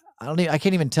 I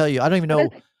can't even tell you. I don't even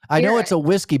know. I know it's a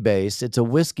whiskey base. It's a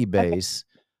whiskey base.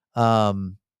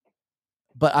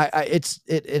 But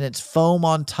it's foam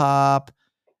on top.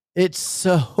 It's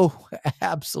so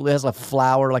absolutely has a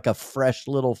flower, like a fresh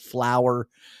little flower.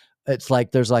 It's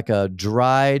like there's like a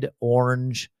dried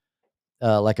orange,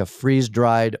 like a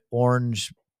freeze-dried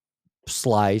orange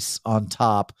slice on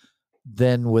top,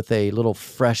 then with a little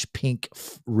fresh pink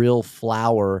real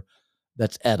flower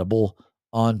that's edible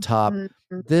on top.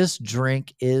 This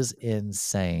drink is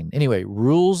insane. Anyway,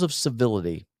 Rules of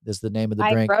Civility is the name of the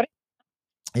drink. Wrote it.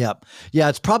 Yep. Yeah,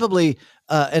 it's probably,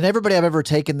 and everybody I've ever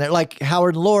taken there, like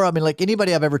Howard and Laura, I mean, like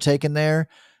anybody I've ever taken there,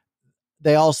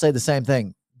 they all say the same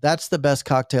thing. That's the best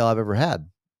cocktail I've ever had.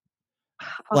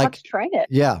 I'll have to try it.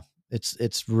 Yeah,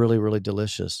 it's really, really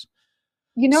delicious.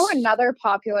 You know, another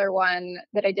popular one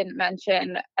that I didn't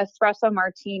mention, espresso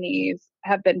martinis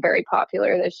have been very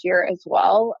popular this year as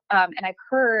well. And I've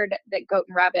heard that Goat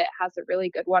and Rabbit has a really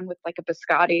good one with like a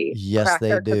biscotti. Yes,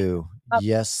 they do.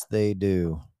 Yes, they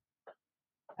do.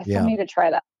 I still need to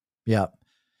try that. Yeah.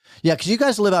 Yeah, because you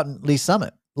guys live out in Lee's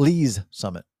Summit.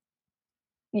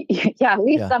 Yeah,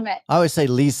 Lee's Summit. I always say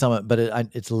Lee's Summit, but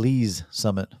it's Lee's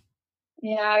Summit.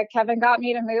 Yeah, Kevin got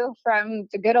me to move from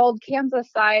the good old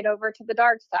Kansas side over to the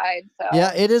dark side. So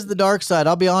yeah, it is the dark side.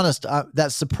 I'll be honest.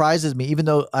 That surprises me, even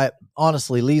though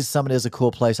honestly, Lee's Summit is a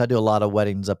cool place. I do a lot of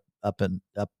weddings up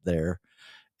there.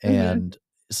 And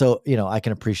so, you know, I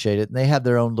can appreciate it. And they have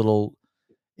their own little,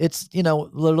 it's, you know,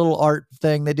 the little art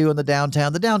thing they do in the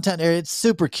downtown area. It's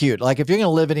super cute. Like if you're going to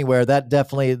live anywhere, that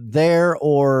definitely there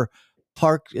or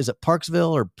is it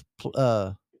Parksville or,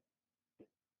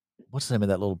 what's the name of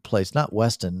that little place? Not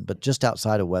Weston, but just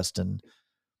outside of Weston,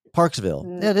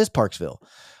 Parksville. Yeah, it is Parksville.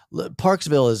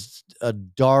 Parksville is a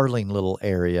darling little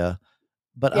area,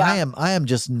 but I am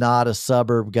just not a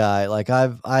suburb guy. Like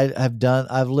I've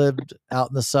lived out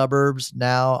in the suburbs.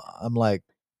 Now I'm like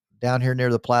down here near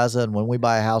the plaza. And when we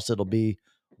buy a house, it'll be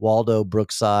Waldo,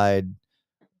 Brookside,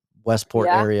 Westport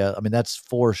area. I mean, that's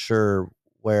for sure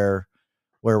where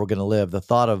we're going to live. The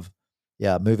thought of,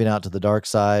 moving out to the dark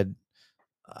side,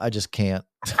 I just can't.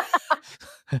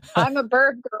 I'm a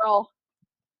bird girl.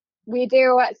 We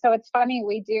do. So it's funny.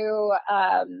 We do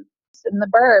in the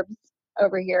burbs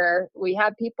over here. We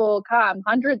have people come,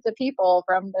 hundreds of people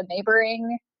from the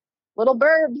neighboring little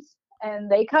burbs,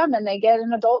 and they come and they get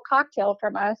an adult cocktail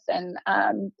from us. And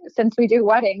since we do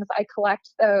weddings, I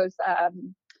collect those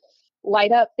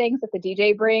light up things that the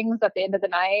DJ brings at the end of the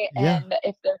night. And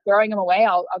if they're throwing them away,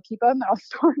 I'll keep them and I'll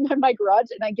store them in my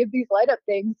garage, and I give these light up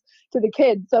things to the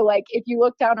kids. So like if you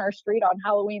look down our street on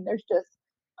Halloween, there's just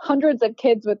hundreds of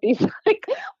kids with these like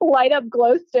light up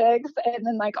glow sticks, and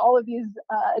then like all of these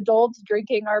adults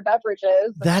drinking our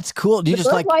beverages. That's cool. Do you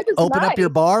just like open up your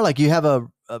bar? Like you have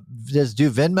just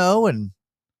do Venmo and?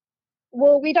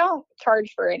 Well, we don't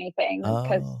charge for anything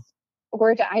because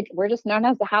we're just known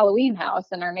as the Halloween house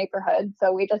in our neighborhood.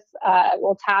 So we just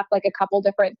we'll tap like a couple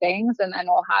different things, and then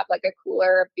we'll have like a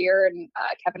cooler of beer, and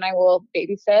Kevin and I will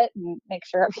babysit and make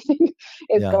sure everything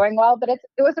is going well. But it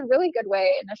was a really good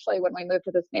way initially when we moved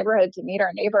to this neighborhood to meet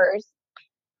our neighbors.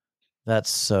 That's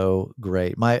so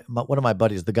great. My one of my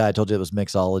buddies, the guy I told you that was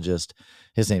mixologist,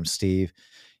 his name's Steve.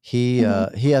 He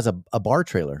has a bar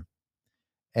trailer,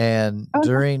 and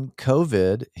during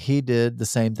COVID, he did the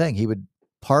same thing. He would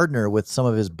partner with some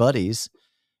of his buddies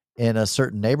in a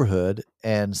certain neighborhood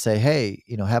and say, hey,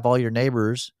 you know, have all your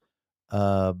neighbors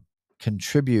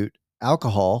contribute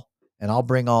alcohol, and I'll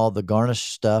bring all the garnish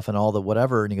stuff and all the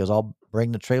whatever. And he goes, I'll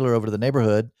bring the trailer over to the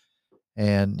neighborhood.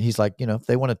 And he's like, you know, if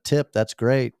they want to tip, that's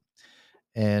great.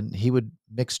 And he would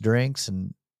mix drinks,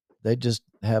 and they'd just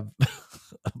have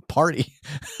a party.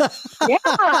 Yeah,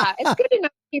 it's good to know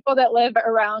people that live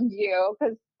around you,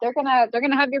 because they're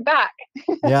gonna have your back.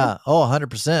 Yeah. Oh,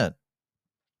 100%.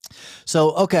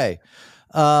 So, okay.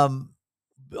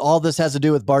 All this has to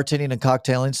do with bartending and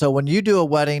cocktailing. So when you do a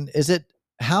wedding,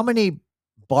 how many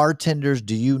bartenders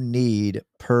do you need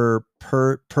per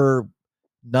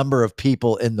number of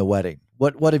people in the wedding?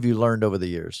 What have you learned over the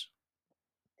years?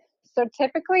 So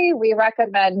typically we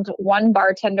recommend one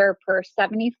bartender per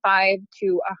 75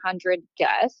 to 100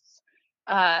 guests.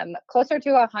 Closer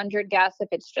to 100 guests if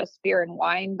it's just beer and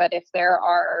wine, but if there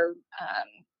are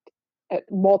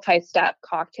multi-step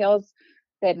cocktails,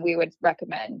 then we would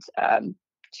recommend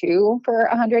two for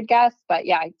 100 guests. But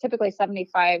yeah, typically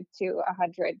 75 to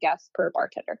 100 guests per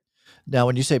bartender. Now,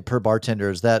 when you say per bartender,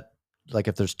 is that like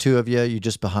if there's two of you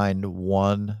just behind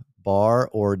one bar,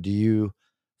 or do you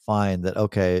find that,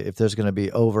 okay, if there's going to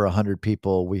be over 100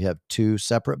 people, we have two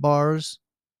separate bars?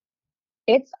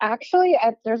 It's actually,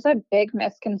 there's a big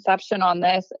misconception on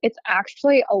this. It's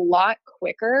actually a lot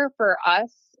quicker for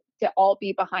us to all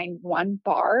be behind one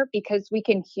bar because we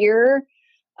can hear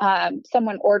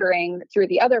someone ordering through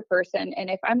the other person.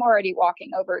 And if I'm already walking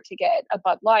over to get a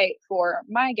Bud Light for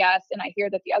my guest and I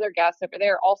hear that the other guest over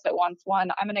there also wants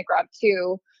one, I'm going to grab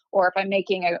two. Or if I'm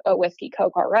making a whiskey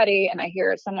Coke already and I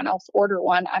hear someone else order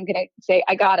one, I'm going to say,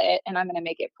 I got it, and I'm going to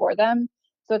make it for them.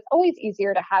 So it's always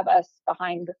easier to have us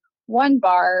behind one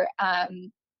bar.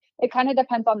 It kind of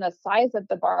depends on the size of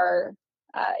the bar.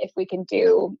 If we can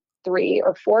do 3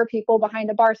 or 4 people behind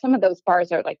a bar, some of those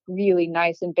bars are like really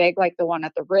nice and big, like the one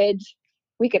at the Ridge.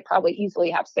 We could probably easily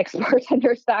have 6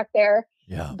 bartenders back there.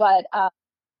 Yeah. But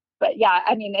yeah,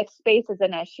 I mean, if space is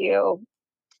an issue,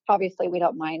 obviously we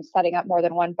don't mind setting up more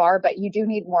than one bar, but you do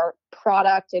need more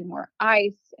product and more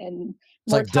ice and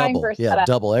It's more like time double. for Yeah, setup.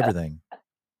 double everything.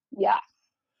 Yeah.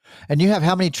 And you have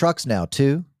how many trucks now?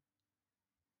 2?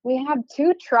 We have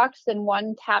 2 trucks and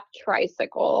 1 tap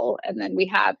tricycle. And then we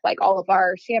have like all of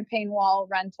our champagne wall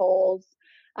rentals.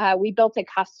 We built a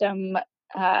custom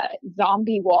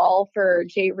zombie wall for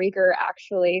Jay Rieger,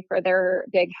 actually, for their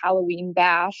big Halloween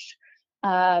bash.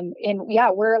 And yeah,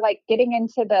 we're like getting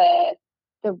into the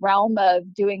realm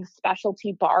of doing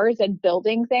specialty bars and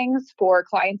building things for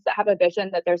clients that have a vision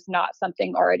that there's not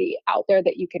something already out there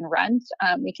that you can rent.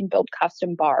 We can build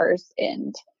custom bars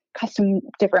and custom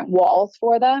different walls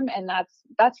for them, and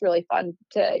that's really fun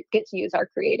to get to use our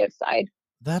creative side.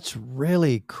 That's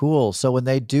really cool. So when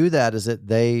they do that, is it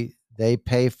they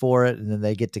pay for it and then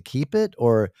they get to keep it,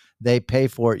 or they pay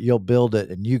for it, you'll build it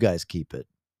and you guys keep it?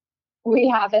 We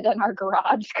have it in our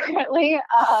garage currently.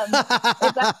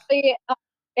 It's actually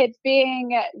it's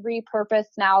being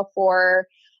repurposed now for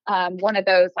one of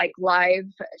those like live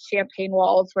champagne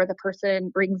walls where the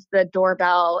person rings the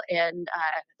doorbell and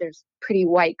there's pretty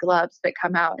white gloves that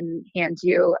come out and hand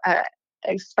you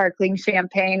a sparkling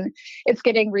champagne. It's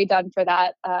getting redone for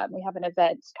that. We have an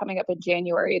event coming up in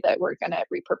January that we're going to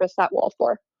repurpose that wall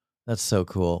for. That's so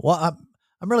cool. Well,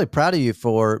 I'm really proud of you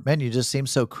for, man, you just seem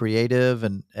so creative,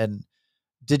 and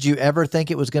did you ever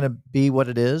think it was going to be what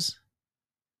it is?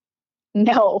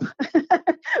 No,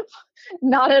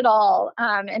 not at all.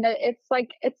 And it's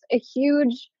like, it's a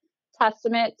huge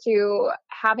testament to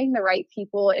having the right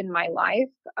people in my life.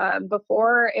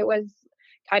 Before it was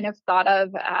kind of thought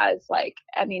of as like,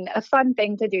 I mean, a fun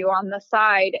thing to do on the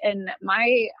side. And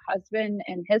my husband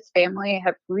and his family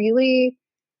have really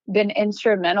been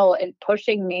instrumental in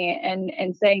pushing me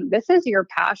and saying, this is your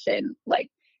passion, like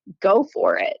go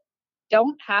for it.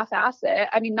 Don't half-ass it.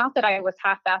 I mean, not that I was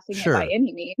half-assing it by Sure.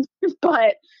 any means,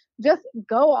 but just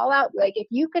go all out. Like if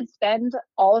you could spend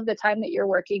all of the time that you're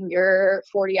working your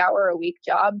 40-hour-a-week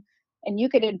job and you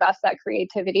could invest that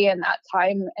creativity and that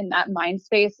time and that mind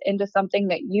space into something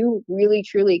that you really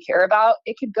truly care about,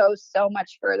 it could go so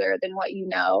much further than what you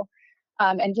know.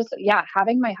 And just, yeah,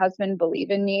 having my husband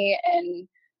believe in me and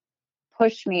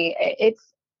push me,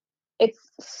 it's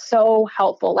so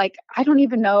helpful. Like, I don't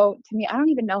even know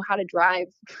how to drive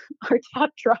our tap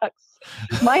trucks.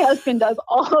 My husband does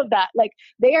all of that. Like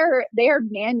they are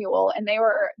manual, and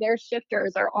their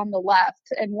shifters are on the left,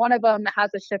 and one of them has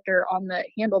a shifter on the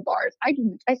handlebars.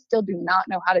 I still do not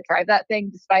know how to drive that thing,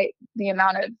 despite the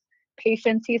amount of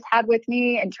patience he's had with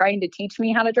me and trying to teach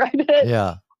me how to drive it.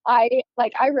 Yeah. I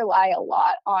rely a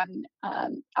lot on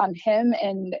him,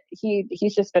 and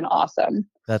he's just been awesome.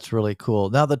 That's really cool.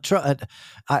 Now the truck,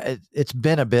 it's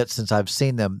been a bit since I've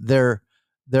seen them. They're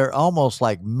almost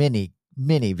like mini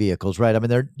vehicles, right? I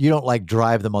mean, you don't like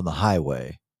drive them on the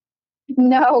highway.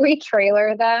 No, we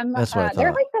trailer them. That's what I They're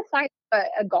thought. like the size of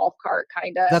a golf cart,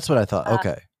 kind of. That's what I thought.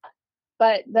 Okay.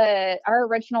 But our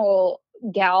original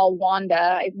gal, Wanda,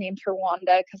 I named her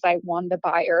Wanda because I wanted to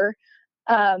buy her.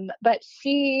 But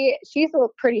she's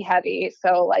pretty heavy,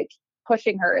 so like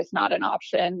pushing her is not an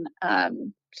option.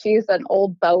 She's an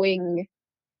old Boeing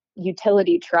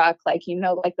utility truck, like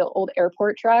like the old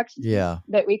airport trucks. Yeah.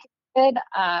 That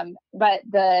But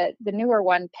the newer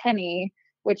one, Penny,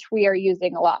 which we are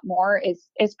using a lot more,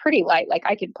 is pretty light. Like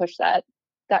I could push that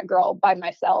girl by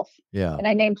myself. Yeah. And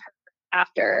I named her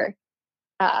after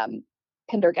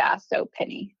Pendergast, so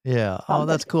Penny. Yeah. Oh,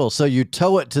 that's cool. So you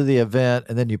tow it to the event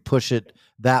and then you push it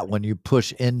that when you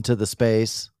push into the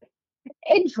space.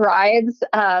 It drives,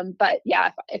 but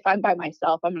yeah, if I'm by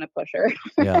myself, I'm going to push her.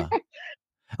 Yeah.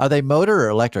 Are they motor or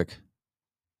electric?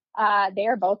 They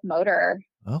are both motor.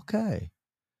 Okay.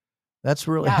 That's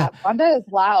really Wanda is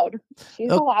loud.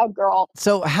 She's a loud girl.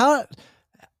 So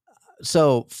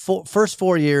first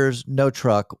 4 years, no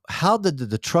truck. How did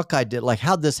the truck idea, like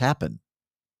how'd this happen?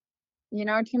 You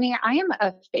know, to me, I am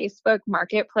a Facebook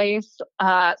Marketplace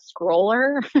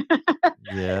scroller.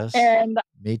 Yes. And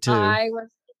me too. I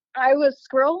was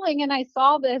scrolling and I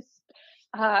saw this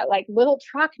like little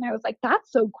truck and I was like, that's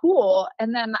so cool.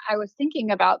 And then I was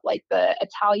thinking about like the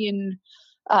Italian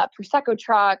Prosecco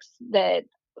trucks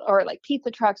or like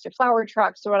pizza trucks or flour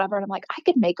trucks or whatever. And I'm like, I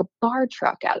could make a bar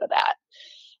truck out of that.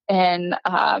 And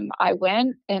I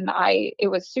went and it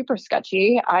was super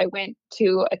sketchy. I went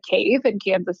to a cave in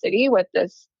Kansas City with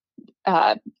this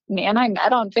man I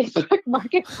met on Facebook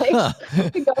Marketplace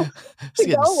to go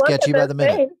sketchy by the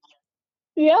minute. Thing.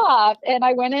 Yeah. And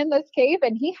I went in this cave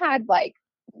and he had like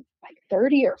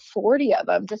 30 or 40 of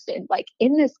them just in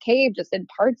this cave, just in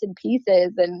parts and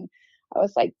pieces. And I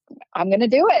was like, I'm going to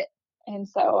do it. And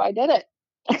so I did it.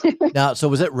 Now, so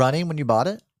was it running when you bought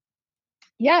it?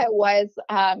 Yeah, it was.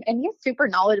 And he's super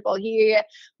knowledgeable. He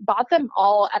bought them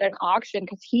all at an auction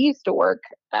because he used to work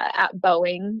at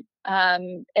Boeing.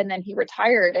 And then he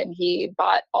retired and he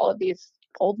bought all of these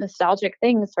old nostalgic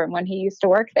things from when he used to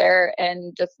work there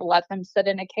and just let them sit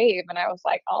in a cave. And I was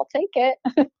like, I'll take it.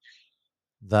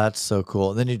 That's so cool.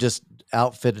 And then you just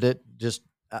outfitted it.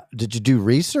 Did you do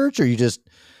research or you just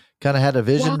kind of had a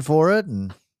vision for it?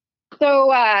 And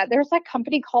so there's a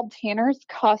company called Tanner's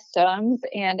Customs,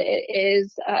 and it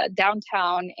is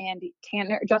downtown. And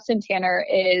Justin Tanner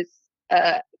is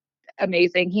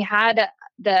amazing. He had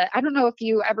I don't know if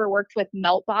you ever worked with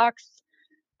Meltbox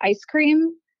ice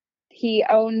cream. He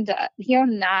owned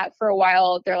that for a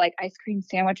while. They're like ice cream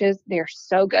sandwiches. They're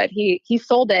so good. He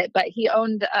sold it, but he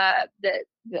owned the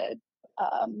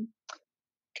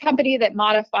company that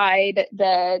modified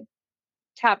the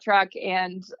tap truck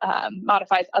and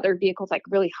modifies other vehicles, like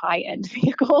really high end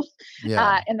vehicles.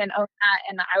 Yeah. And then own that.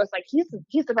 And I was like, he's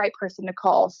the right person to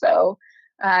call. So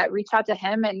reached out to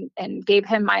him and gave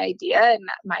him my idea and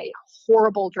my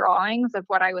horrible drawings of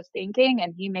what I was thinking,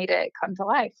 and he made it come to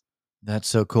life. That's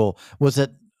so cool. Was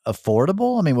it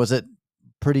affordable? I mean, was it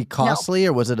pretty costly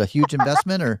or was it a huge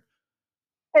investment or?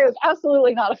 It was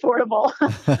absolutely not affordable.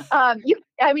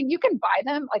 You can buy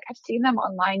them. Like I've seen them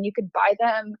online. You could buy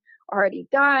them already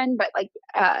done, but like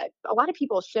a lot of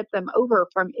people ship them over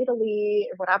from Italy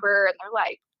or whatever. And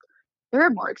they're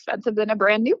more expensive than a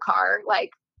brand new car, like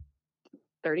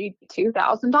 $32,000,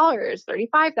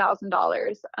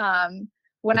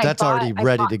 $35,000. That's already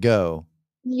ready to go.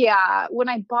 Yeah. When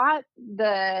I bought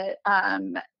the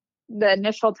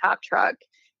initial tap truck,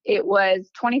 it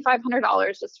was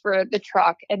 $2,500 just for the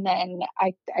truck. And then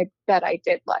I bet I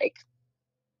did like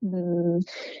 $8,000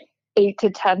 to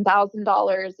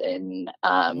 $10,000 in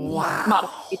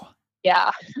modification. Yeah.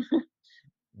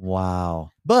 Wow.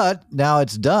 But now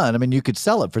it's done. I mean, you could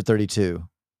sell it for 32.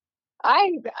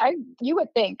 You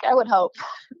would think, I would hope,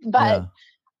 but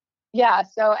yeah.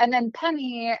 So, and then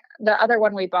Penny, the other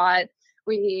one we bought,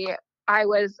 I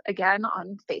was again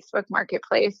on Facebook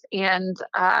Marketplace and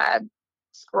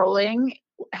scrolling.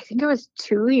 I think it was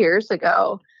 2 years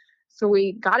ago. So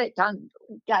we got it done.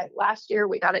 Yeah, last year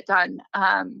we got it done.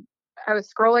 I was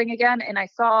scrolling again and I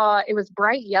saw it was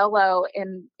bright yellow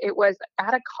and it was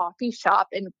at a coffee shop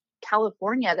in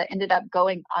California that ended up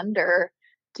going under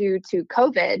due to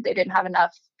COVID. They didn't have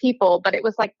enough people, but it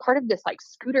was like part of this like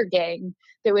scooter gang.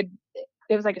 It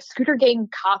was like a scooter gang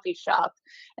coffee shop,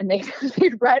 and they'd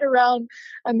ride around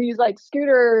on these like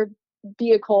scooter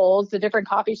vehicles to different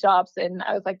coffee shops. And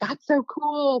I was like, that's so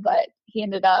cool. But he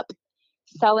ended up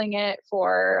selling it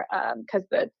for because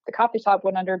the coffee shop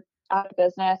went out of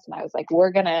business, and I was like,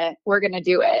 we're gonna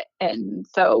do it. And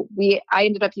so I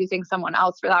ended up using someone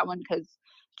else for that one because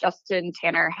Justin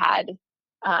Tanner had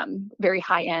very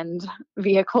high-end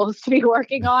vehicles to be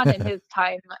working on in his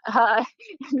time,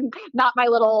 not my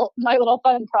little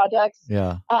fun projects.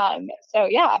 Yeah. So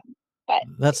yeah, but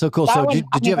that's so cool. So did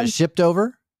you have it shipped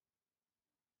over?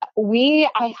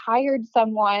 I hired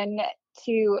someone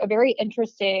a very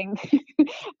interesting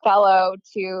fellow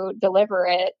to deliver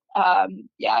it.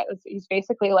 He's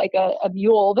basically like a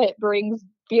mule that brings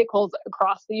vehicles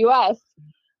across the U.S.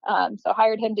 So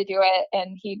hired him to do it,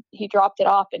 and he dropped it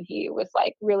off, and he was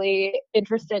like really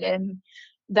interested in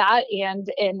that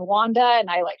and in Wanda. And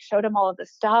I like showed him all of the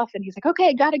stuff, and he's like,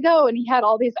 okay, gotta go. And he had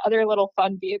all these other little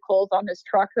fun vehicles on his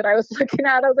truck that I was looking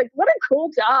at. I was like, what a cool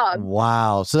job.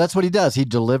 Wow. So that's what he does. He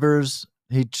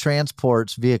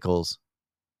transports vehicles.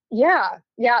 Yeah.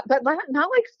 Yeah. But not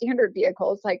like standard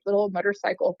vehicles, like little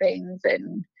motorcycle things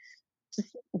and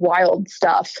just wild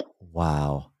stuff.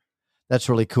 Wow. That's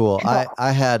really cool.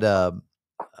 I had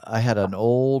an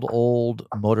old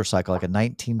motorcycle, like a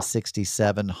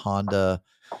 1967 Honda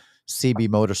CB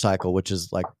motorcycle, which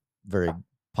is like very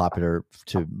popular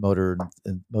to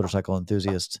motorcycle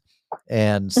enthusiasts.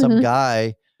 And some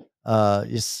guy,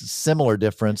 is similar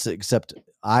difference, except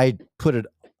I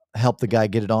helped the guy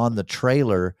get it on the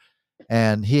trailer,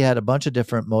 and he had a bunch of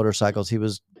different motorcycles.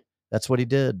 That's what he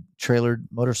did, trailered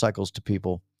motorcycles to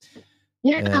people.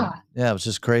 Yeah. And yeah, it was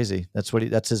just crazy.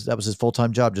 That was his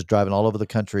full-time job, just driving all over the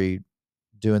country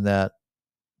doing that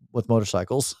with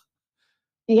motorcycles.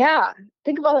 Yeah.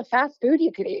 Think of all the fast food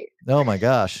you could eat. Oh my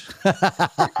gosh.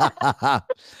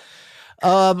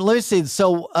 Let me see.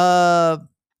 So,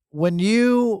 when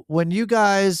you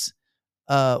guys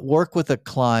work with a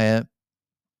client,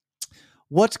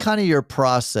 what's kind of your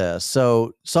process?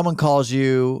 So someone calls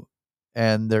you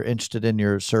and they're interested in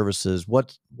your services.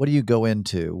 What do you go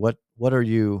into? What are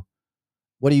you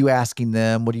asking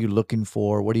them? What are you looking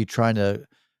for? What are you trying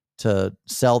to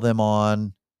sell them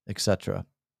on, etc.?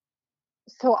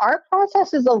 So our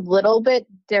process is a little bit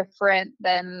different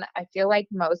than I feel like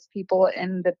most people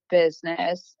in the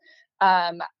business.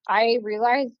 I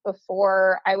realized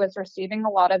before I was receiving a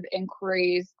lot of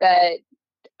inquiries that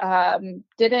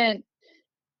didn't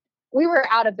we were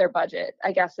out of their budget,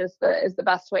 I guess is the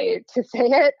best way to say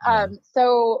it.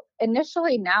 So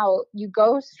initially now you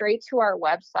go straight to our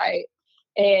website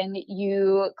and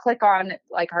you click on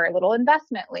like our little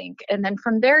investment link. And then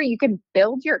from there, you can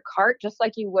build your cart just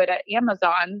like you would at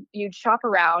Amazon. You'd shop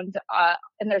around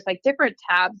and there's like different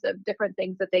tabs of different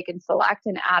things that they can select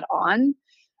and add on.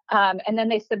 And then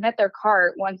they submit their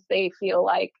cart once they feel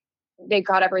like they've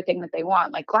got everything that they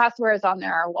want. Like glassware is on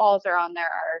there, our walls are on there,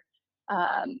 our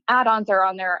add-ons are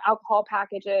on there, alcohol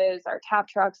packages, our tap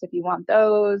trucks if you want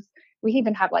those. We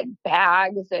even have like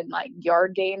bags and like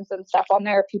yard games and stuff on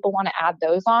there if people want to add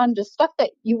those on, just stuff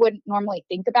that you wouldn't normally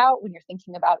think about when you're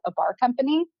thinking about a bar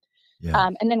company. Yeah.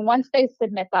 And then once they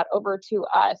submit that over to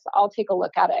us, I'll take a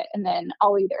look at it, and then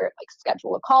I'll either like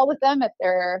schedule a call with them if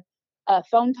they're a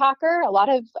phone talker. A lot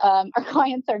of our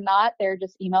clients are not, they're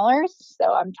just emailers.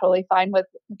 So I'm totally fine with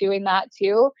doing that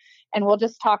too. And we'll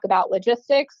just talk about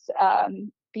logistics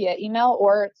via email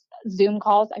or Zoom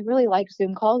calls. I really like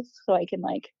Zoom calls so I can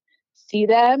like see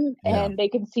them and they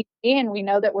can see me, and we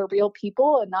know that we're real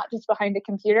people and not just behind a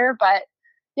computer. But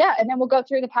yeah, and then we'll go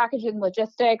through the package and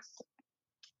logistics.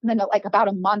 And then like about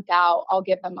a month out, I'll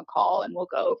give them a call and we'll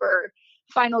go over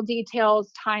final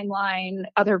details, timeline,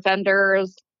 other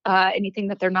vendors, anything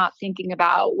that they're not thinking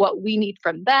about, what we need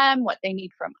from them, what they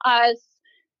need from us.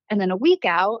 And then a week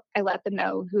out, I let them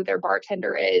know who their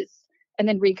bartender is and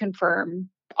then reconfirm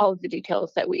all of the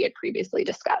details that we had previously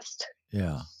discussed.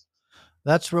 Yeah.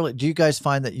 Do you guys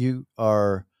find that you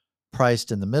are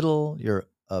priced in the middle? You're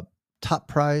a top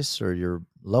price or you're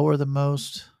lower than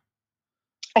most?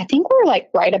 I think we're like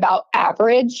right about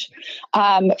average.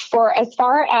 For as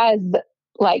far as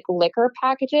like liquor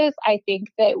packages, I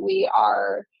think that we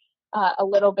are a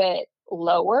little bit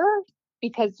lower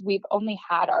because we've only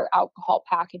had our alcohol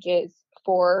packages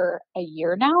for a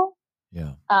year now.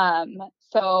 Yeah.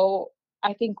 So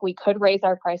I think we could raise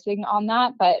our pricing on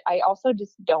that, but I also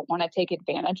just don't want to take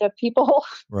advantage of people.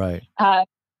 Right.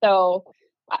 So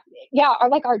yeah,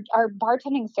 our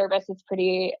bartending service is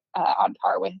pretty on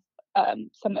par with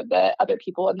some of the other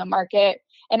people in the market.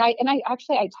 And I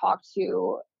talk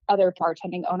to other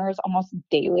bartending owners almost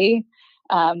daily.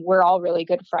 We're all really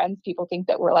good friends. People think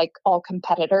that we're like all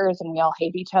competitors and we all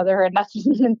hate each other, and that's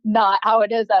not how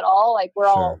it is at all. Like we're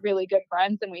all really good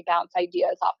friends and we bounce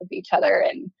ideas off of each other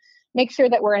and make sure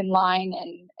that we're in line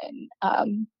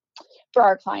and for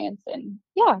our clients. And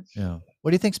yeah.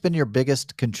 What do you think's been your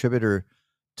biggest contributor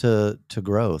to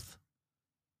growth?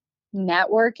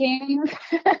 Networking.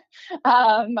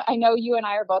 I know you and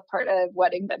I are both part of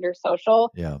Wedding Vendor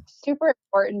Social. Yeah. Super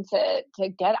important to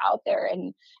get out there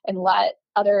and let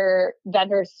other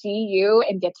vendors see you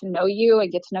and get to know you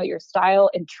and get to know your style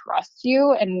and trust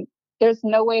you. And there's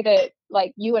no way that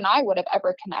like you and I would have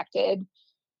ever connected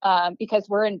because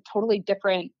we're in totally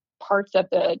different parts of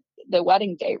the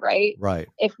wedding day, right? Right.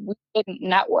 If we didn't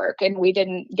network and we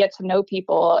didn't get to know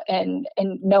people and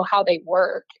know how they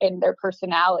work and their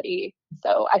personality.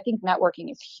 So I think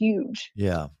networking is huge.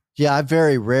 Yeah. Yeah, I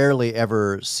very rarely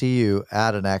ever see you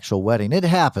at an actual wedding. It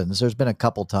happens. There's been a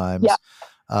couple times.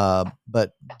 Yeah.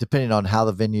 But depending on how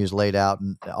the venue is laid out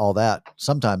and all that,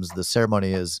 sometimes the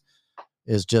ceremony is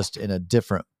just in a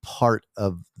different part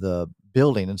of the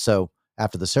building. And so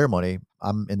after the ceremony,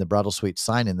 I'm in the bridal suite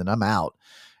signing, then I'm out.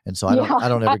 And so I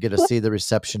don't ever get to see the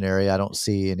reception area. I don't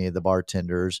see any of the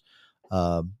bartenders.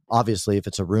 Obviously, if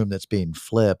it's a room that's being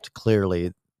flipped,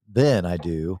 clearly, then I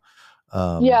do.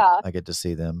 I get to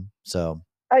see them. So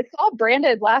I saw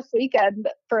Brandon last weekend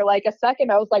for like a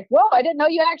second. I was like, whoa, I didn't know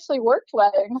you actually worked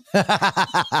weddings.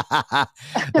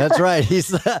 That's right. He's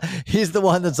the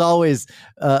one that's always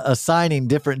assigning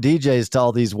different DJs to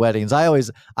all these weddings.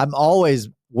 I'm always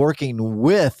working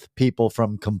with people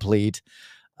from Complete.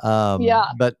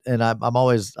 But I'm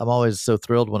always so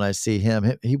thrilled when I see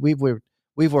him. We've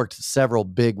worked several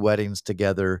big weddings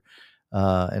together,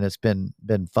 and it's been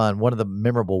fun. One of the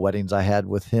memorable weddings I had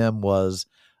with him was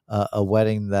a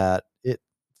wedding that it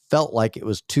felt like it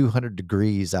was 200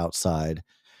 degrees outside,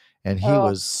 and he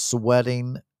was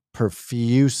sweating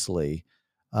profusely.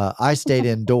 I stayed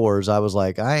indoors. I was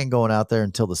like, I ain't going out there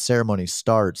until the ceremony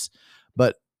starts.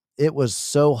 But it was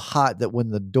so hot that when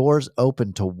the doors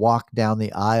opened to walk down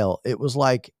the aisle, it was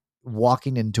like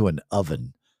walking into an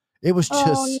oven. It was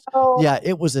just,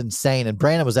 it was insane. And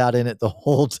Brandon was out in it the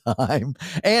whole time,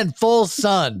 and full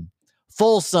sun.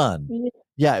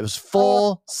 Yeah, it was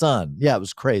full sun. Yeah, it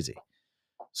was crazy.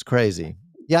 It's crazy.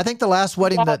 Yeah, I think the last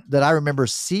wedding that I remember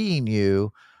seeing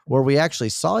you, where we actually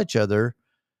saw each other,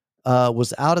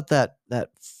 was out at that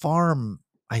farm.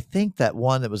 I think that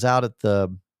one that was out at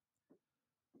the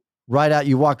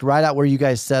you walked right out where you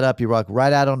guys set up. You walked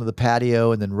right out onto the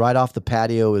patio, and then right off the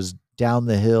patio is down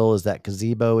the hill is that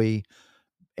gazebo-y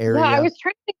area. Yeah, I was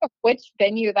trying to think of which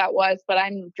venue that was, but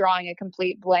I'm drawing a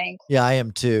complete blank. Yeah, I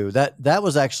am too. That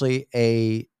was actually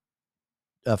a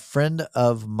friend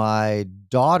of my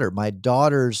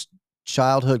daughter's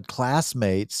childhood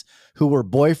classmates who were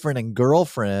boyfriend and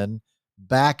girlfriend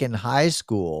back in high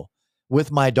school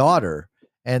with my daughter.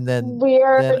 And then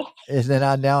weird.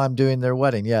 Now I'm doing their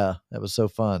wedding. Yeah, that was so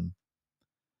fun.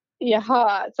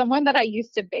 Yeah, someone that I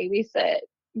used to babysit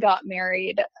got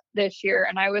married this year,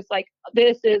 and I was like,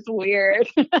 "This is weird.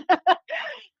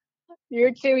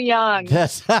 You're too young."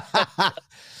 Yes.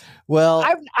 Well,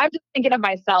 I'm just thinking of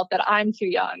myself that I'm too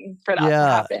young for that to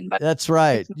happen. But that's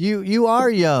right. You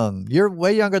are young. You're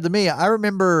way younger than me. I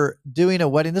remember doing a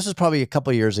wedding. This was probably a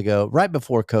couple of years ago, right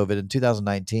before COVID in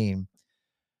 2019.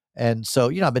 And so,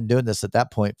 I've been doing this at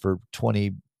that point for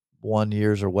 21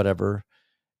 years or whatever.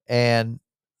 And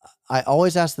I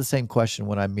always ask the same question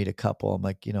when I meet a couple. I'm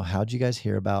like, how'd you guys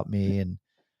hear about me? And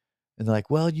they're like,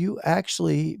 well, you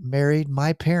actually married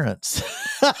my parents.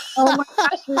 Oh my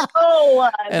gosh, no.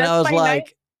 And I was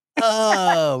like,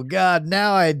 oh God,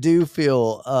 now I do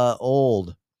feel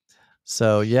old.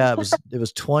 So yeah, it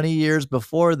was 20 years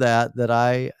before that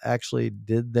I actually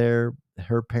did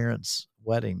her parents'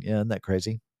 wedding. Yeah, isn't that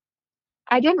crazy?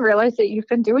 I didn't realize that you've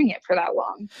been doing it for that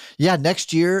long. Yeah,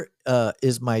 next year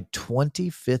is my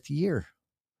 25th year.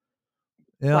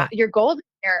 Yeah. Wow, your golden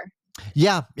year.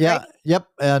 Yeah. Right? Yep.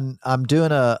 And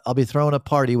I'll be throwing a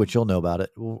party, which you'll know about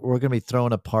it. We're going to be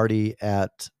throwing a party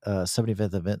at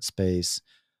 75th Event Space,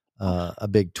 a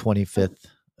big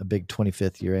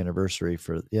 25th year anniversary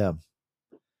for, yeah.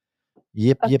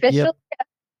 Yep.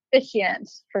 Officiant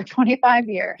for 25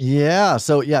 years. Yeah.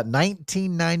 So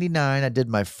 1999, I did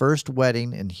my first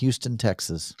wedding in Houston,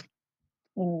 Texas.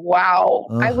 Wow.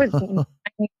 I was 9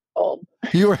 years old.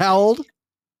 You were how old?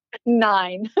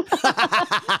 9.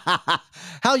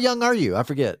 How young are you? I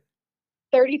forget.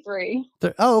 33.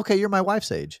 Oh, okay. You're my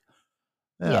wife's age.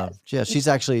 Yeah. Yes. Yeah. She's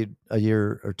actually a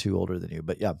year or two older than you,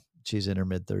 but yeah, she's in her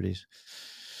mid-30s.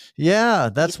 Yeah,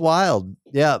 that's wild.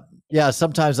 Yeah. Yeah.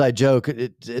 Sometimes I joke.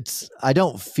 I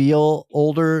don't feel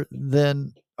older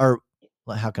than, or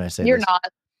how can I say You're this? not.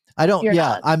 I don't. You're yeah.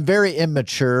 not. I'm very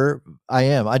immature. I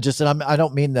am. I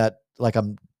don't mean that like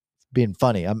I'm being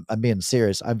funny. I'm being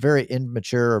serious. I'm very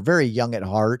immature or very young at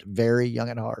heart. Very young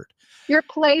at heart. You're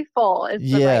playful is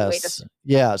the right way to.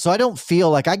 Yeah. So I don't feel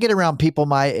like I get around people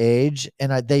my age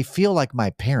and they feel like my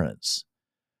parents.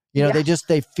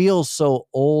 They feel so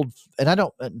old, and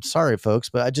I'm sorry folks,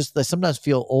 but they sometimes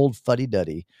feel old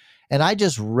fuddy-duddy, and I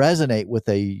just resonate with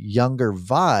a younger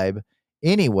vibe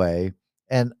anyway.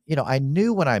 And, I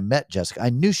knew when I met Jessica,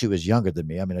 I knew she was younger than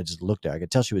me. I mean, I just looked at her, I could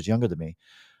tell she was younger than me,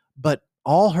 but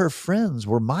all her friends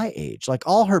were my age. Like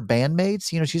all her bandmates,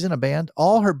 she's in a band,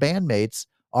 all her bandmates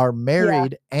are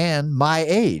married and my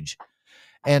age.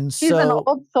 And she's an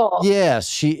old soul. Yes,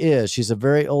 she is. She's a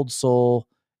very old soul.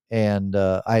 And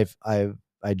I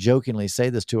jokingly say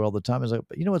this to her all the time. I was like,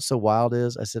 but you know what's so wild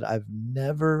is? I said, I've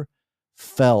never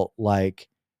felt like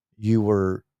you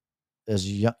were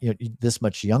as young, this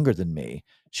much younger than me.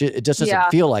 It just doesn't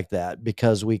feel like that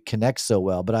because we connect so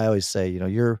well. But I always say,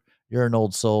 you're an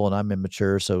old soul and I'm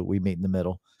immature, so we meet in the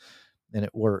middle, and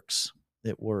it works.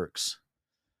 It works.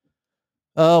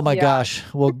 Oh my gosh.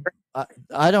 Well,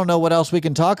 I don't know what else we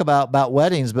can talk about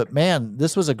weddings, but man,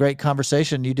 this was a great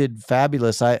conversation. You did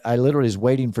fabulous. I literally was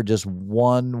waiting for just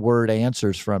one word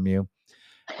answers from you.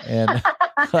 And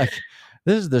like,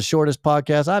 this is the shortest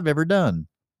podcast I've ever done.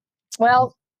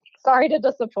 Well, sorry to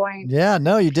disappoint. Yeah,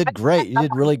 no, you did great. You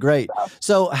did really great.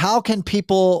 So how can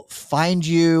people find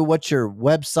you? What's your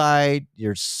website,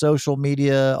 your social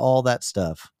media, all that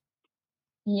stuff?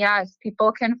 Yes,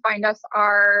 people can find us.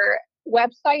 Our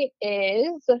website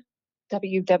is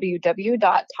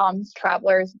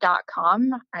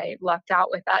www.tomstravelers.com. I lucked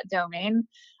out with that domain.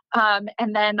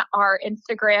 And then our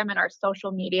Instagram and our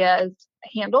social media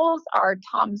handles are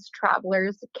Tom's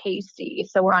Travelers KC.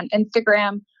 So we're on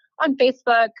Instagram, on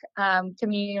Facebook.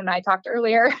 Tammy and I talked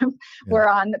earlier. We're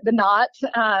on The Knot,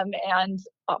 and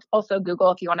also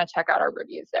Google if you want to check out our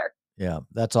reviews there. Yeah,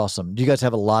 that's awesome. Do you guys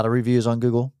have a lot of reviews on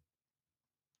Google?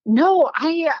 No,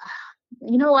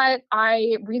 you know what?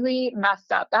 I really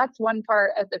messed up. That's one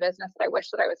part of the business that I wish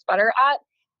that I was better at.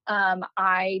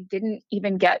 I didn't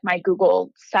even get my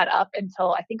Google set up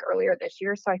until I think earlier this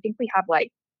year. So I think we have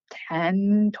like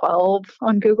 10, 12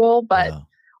 on Google, but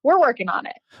we're working on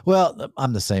it. Well,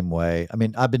 I'm the same way. I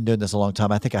mean, I've been doing this a long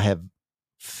time. I think I have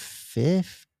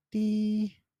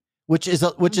 50, which is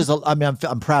I mean,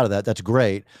 I'm proud of that. That's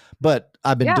great. But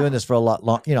I've been doing this for a lot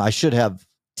long. I should have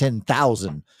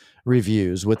 10,000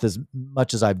 reviews with as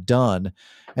much as I've done.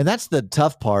 And that's the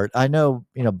tough part. I know,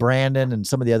 Brandon and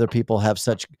some of the other people have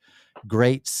such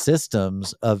great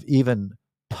systems of even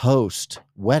post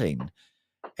wedding.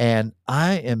 And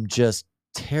I am just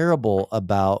terrible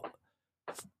about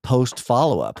post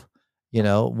follow-up.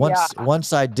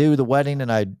 Once I do the wedding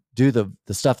and I do the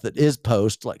stuff that is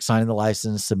post, like signing the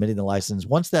license, submitting the license,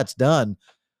 once that's done,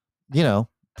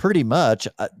 pretty much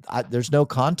there's no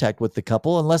contact with the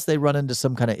couple unless they run into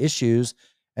some kind of issues,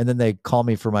 and then they call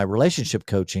me for my relationship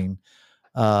coaching.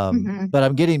 But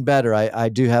I'm getting better. I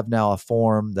do have now a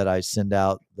form that I send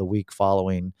out the week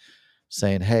following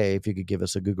saying, hey, if you could give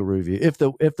us a Google review, if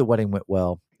the wedding went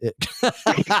well.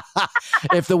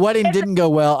 If the wedding didn't go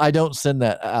well, I don't send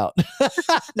that out.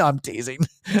 No, I'm teasing.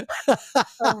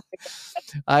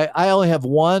 I only have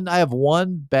one. I have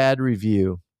one bad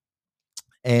review.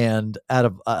 And out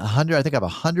of 100, I think I have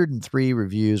 103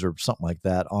 reviews or something like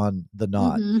that on The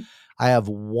Knot. I have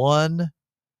one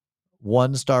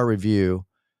 1-star review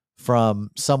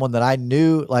from someone that I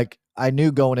knew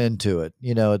going into it.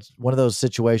 It's one of those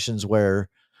situations where,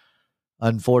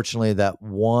 unfortunately, that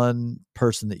one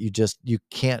person that you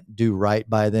can't do right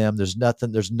by them. There's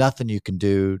nothing you can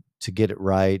do to get it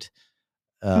right.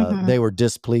 They were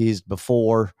displeased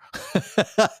before.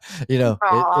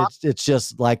 It's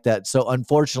just like that. So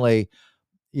unfortunately,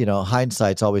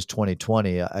 hindsight's always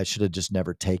 20/20. I should have just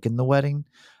never taken the wedding.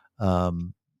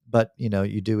 But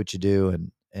you do what you do,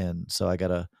 and so I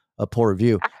got a poor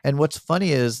review. And what's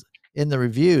funny is in the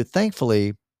review,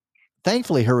 thankfully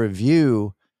her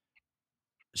review,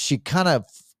 she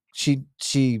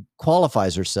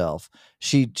qualifies herself.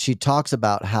 She talks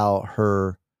about how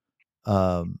her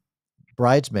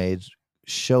bridesmaids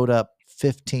showed up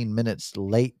 15 minutes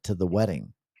late to the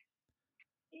wedding.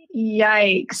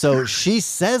 Yikes. So she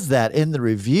says that in the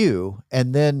review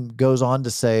and then goes on to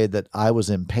say that I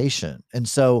was impatient. And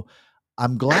so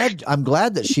I'm glad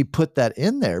that she put that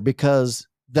in there because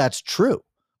that's true.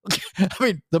 I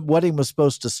mean, the wedding was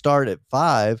supposed to start at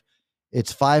 5.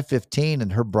 It's 5:15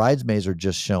 and her bridesmaids are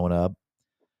just showing up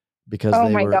because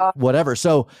they were whatever.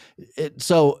 So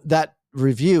that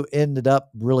review ended up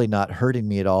really not hurting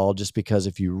me at all, just because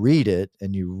if you read it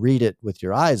and you read it with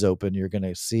your eyes open, you're going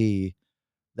to see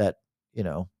that,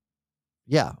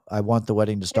 I want the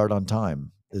wedding to start on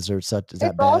time. Is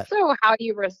that bad? Also how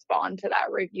you respond to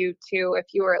that review too. If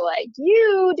you were like,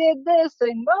 you did this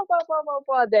and blah, blah, blah, blah,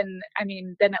 blah, then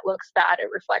it looks bad. It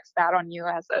reflects bad on you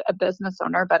as a business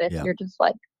owner. But if you're just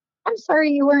like, I'm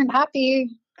sorry you weren't happy,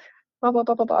 blah, blah,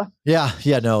 blah, blah, blah. Yeah.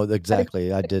 No,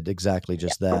 exactly. I did exactly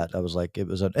just that. I was like,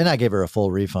 and I gave her a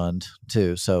full refund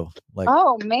too. So like,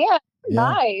 oh man,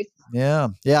 nice. Yeah.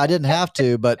 I didn't have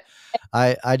to, but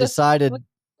I decided.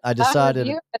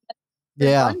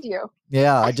 refund you.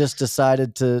 Yeah. I just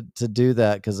decided to do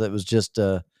that because it was just,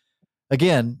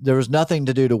 again, there was nothing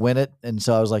to do to win it. And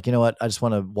so I was like, you know what? I just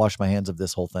want to wash my hands of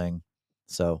this whole thing.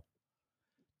 So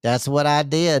that's what I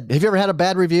did. Have you ever had a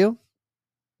bad review?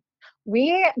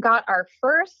 We got our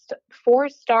first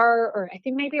 4-star, or I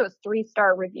think maybe it was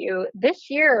 3-star review this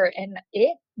year, and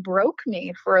it broke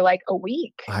me for like a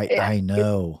week. I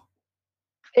know.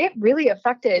 It really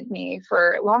affected me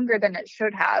for longer than it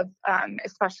should have,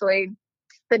 especially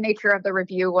the nature of the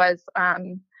review was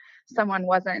someone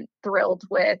wasn't thrilled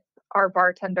with our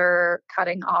bartender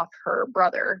cutting off her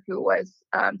brother, who was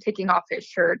taking off his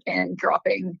shirt and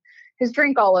dropping his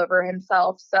drink all over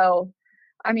himself. So,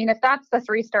 I mean, if that's the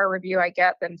 3-star review I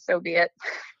get, then so be it.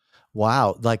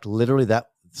 Wow. Like literally that.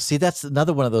 See, that's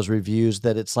another one of those reviews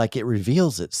that it's like it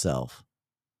reveals itself.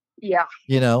 Yeah.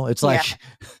 You know, it's like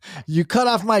you cut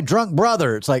off my drunk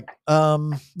brother. It's like,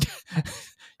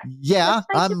 yeah,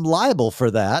 I'm liable for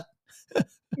that.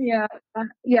 Yeah. I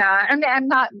mean, I'm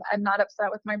not upset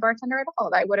with my bartender at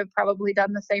all. I would have probably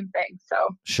done the same thing.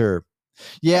 So sure.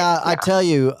 Yeah. I tell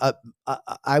you,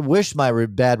 I wish my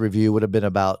bad review would have been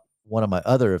about one of my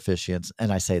other officiants.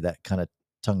 And I say that kind of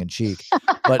tongue in cheek,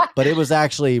 but it was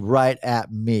actually right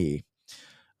at me.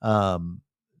 Like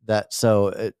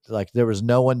there was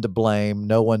no one to blame,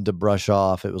 no one to brush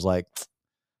off. It was like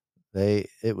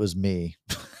it was me.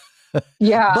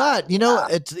 Yeah. But you know,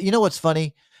 what's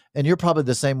funny, and you're probably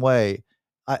the same way.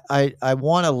 I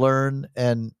want to learn,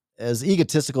 and as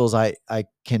egotistical as I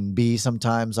can be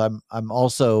sometimes, I'm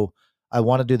also, I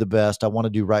want to do the best. I want to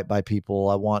do right by people.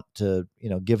 I want to,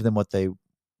 give them what they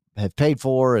have paid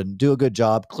for and do a good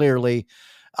job. Clearly,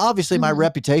 obviously my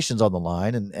reputation's on the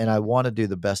line, and I want to do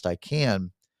the best I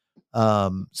can.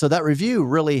 So that review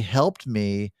really helped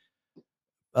me.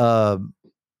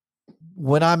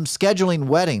 When I'm scheduling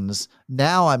weddings,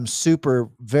 now I'm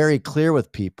very clear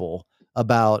with people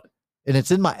about, and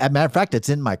it's in as a matter of fact, it's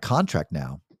in my contract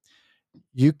now.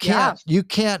 You can't,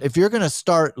 if you're going to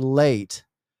start late,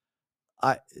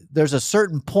 there's a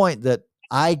certain point that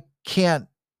I can't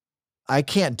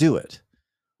do it.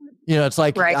 It's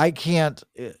like, I can't,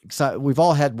 we've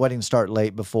all had weddings start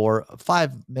late before.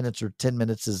 5 minutes or 10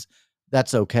 minutes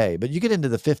that's okay. But you get into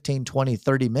the 15, 20,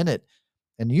 30 minute,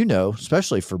 and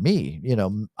especially for me,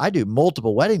 I do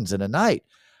multiple weddings in a night.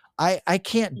 I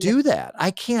can't do that.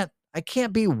 I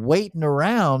can't be waiting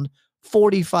around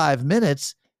 45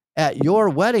 minutes at your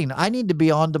wedding. I need to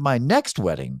be on to my next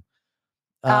wedding.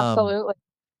 Absolutely.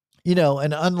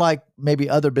 And unlike maybe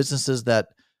other businesses that,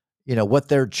 what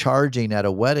they're charging at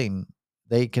a wedding,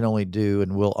 they can only do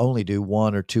and will only do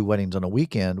 1 or 2 weddings on a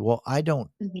weekend. Well, I don't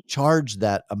charge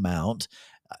that amount.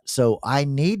 So I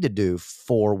need to do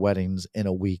 4 weddings in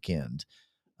a weekend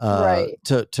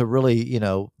to really,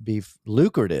 be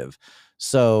lucrative.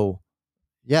 So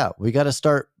yeah, we got to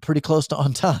start pretty close to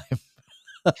on time.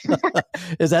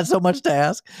 Is that so much to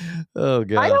ask? Oh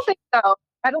gosh.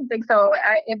 I don't think so.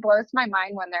 It blows my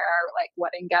mind when there are like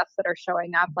wedding guests that are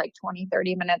showing up like 20,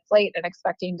 30 minutes late and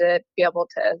expecting to be able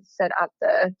to sit at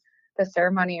the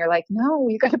ceremony. You're like, no,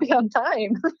 you got to be on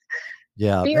time.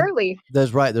 Yeah. Be early.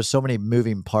 That's right. There's so many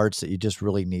moving parts that you just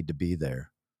really need to be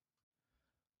there.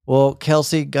 Well,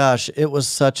 Kelsey, gosh, it was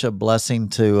such a blessing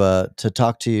to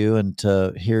talk to you and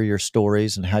to hear your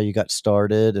stories and how you got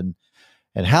started and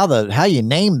how you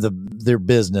named their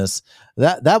business.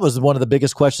 That was one of the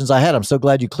biggest questions I had. I'm so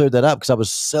glad you cleared that up because I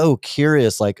was so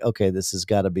curious. Like, okay, this has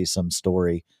got to be some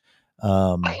story,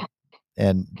 and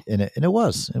it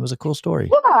was a cool story.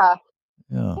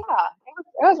 Yeah.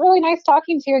 It was really nice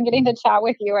talking to you and getting to chat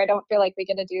with you. I don't feel like we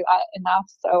get to do that enough.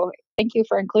 So thank you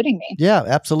for including me. Yeah,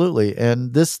 absolutely.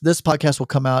 And this podcast will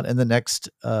come out in the next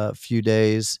few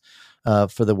days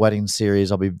for the wedding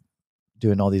series. I'll be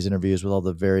doing all these interviews with all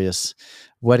the various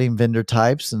wedding vendor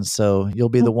types. And so you'll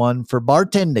be the one for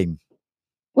bartending.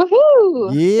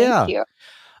 Woohoo! Yeah. Thank you.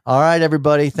 All right,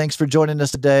 everybody. Thanks for joining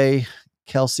us today.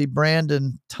 Kelsey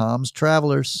Brandon, Tom's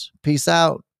Travelers. Peace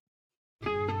out.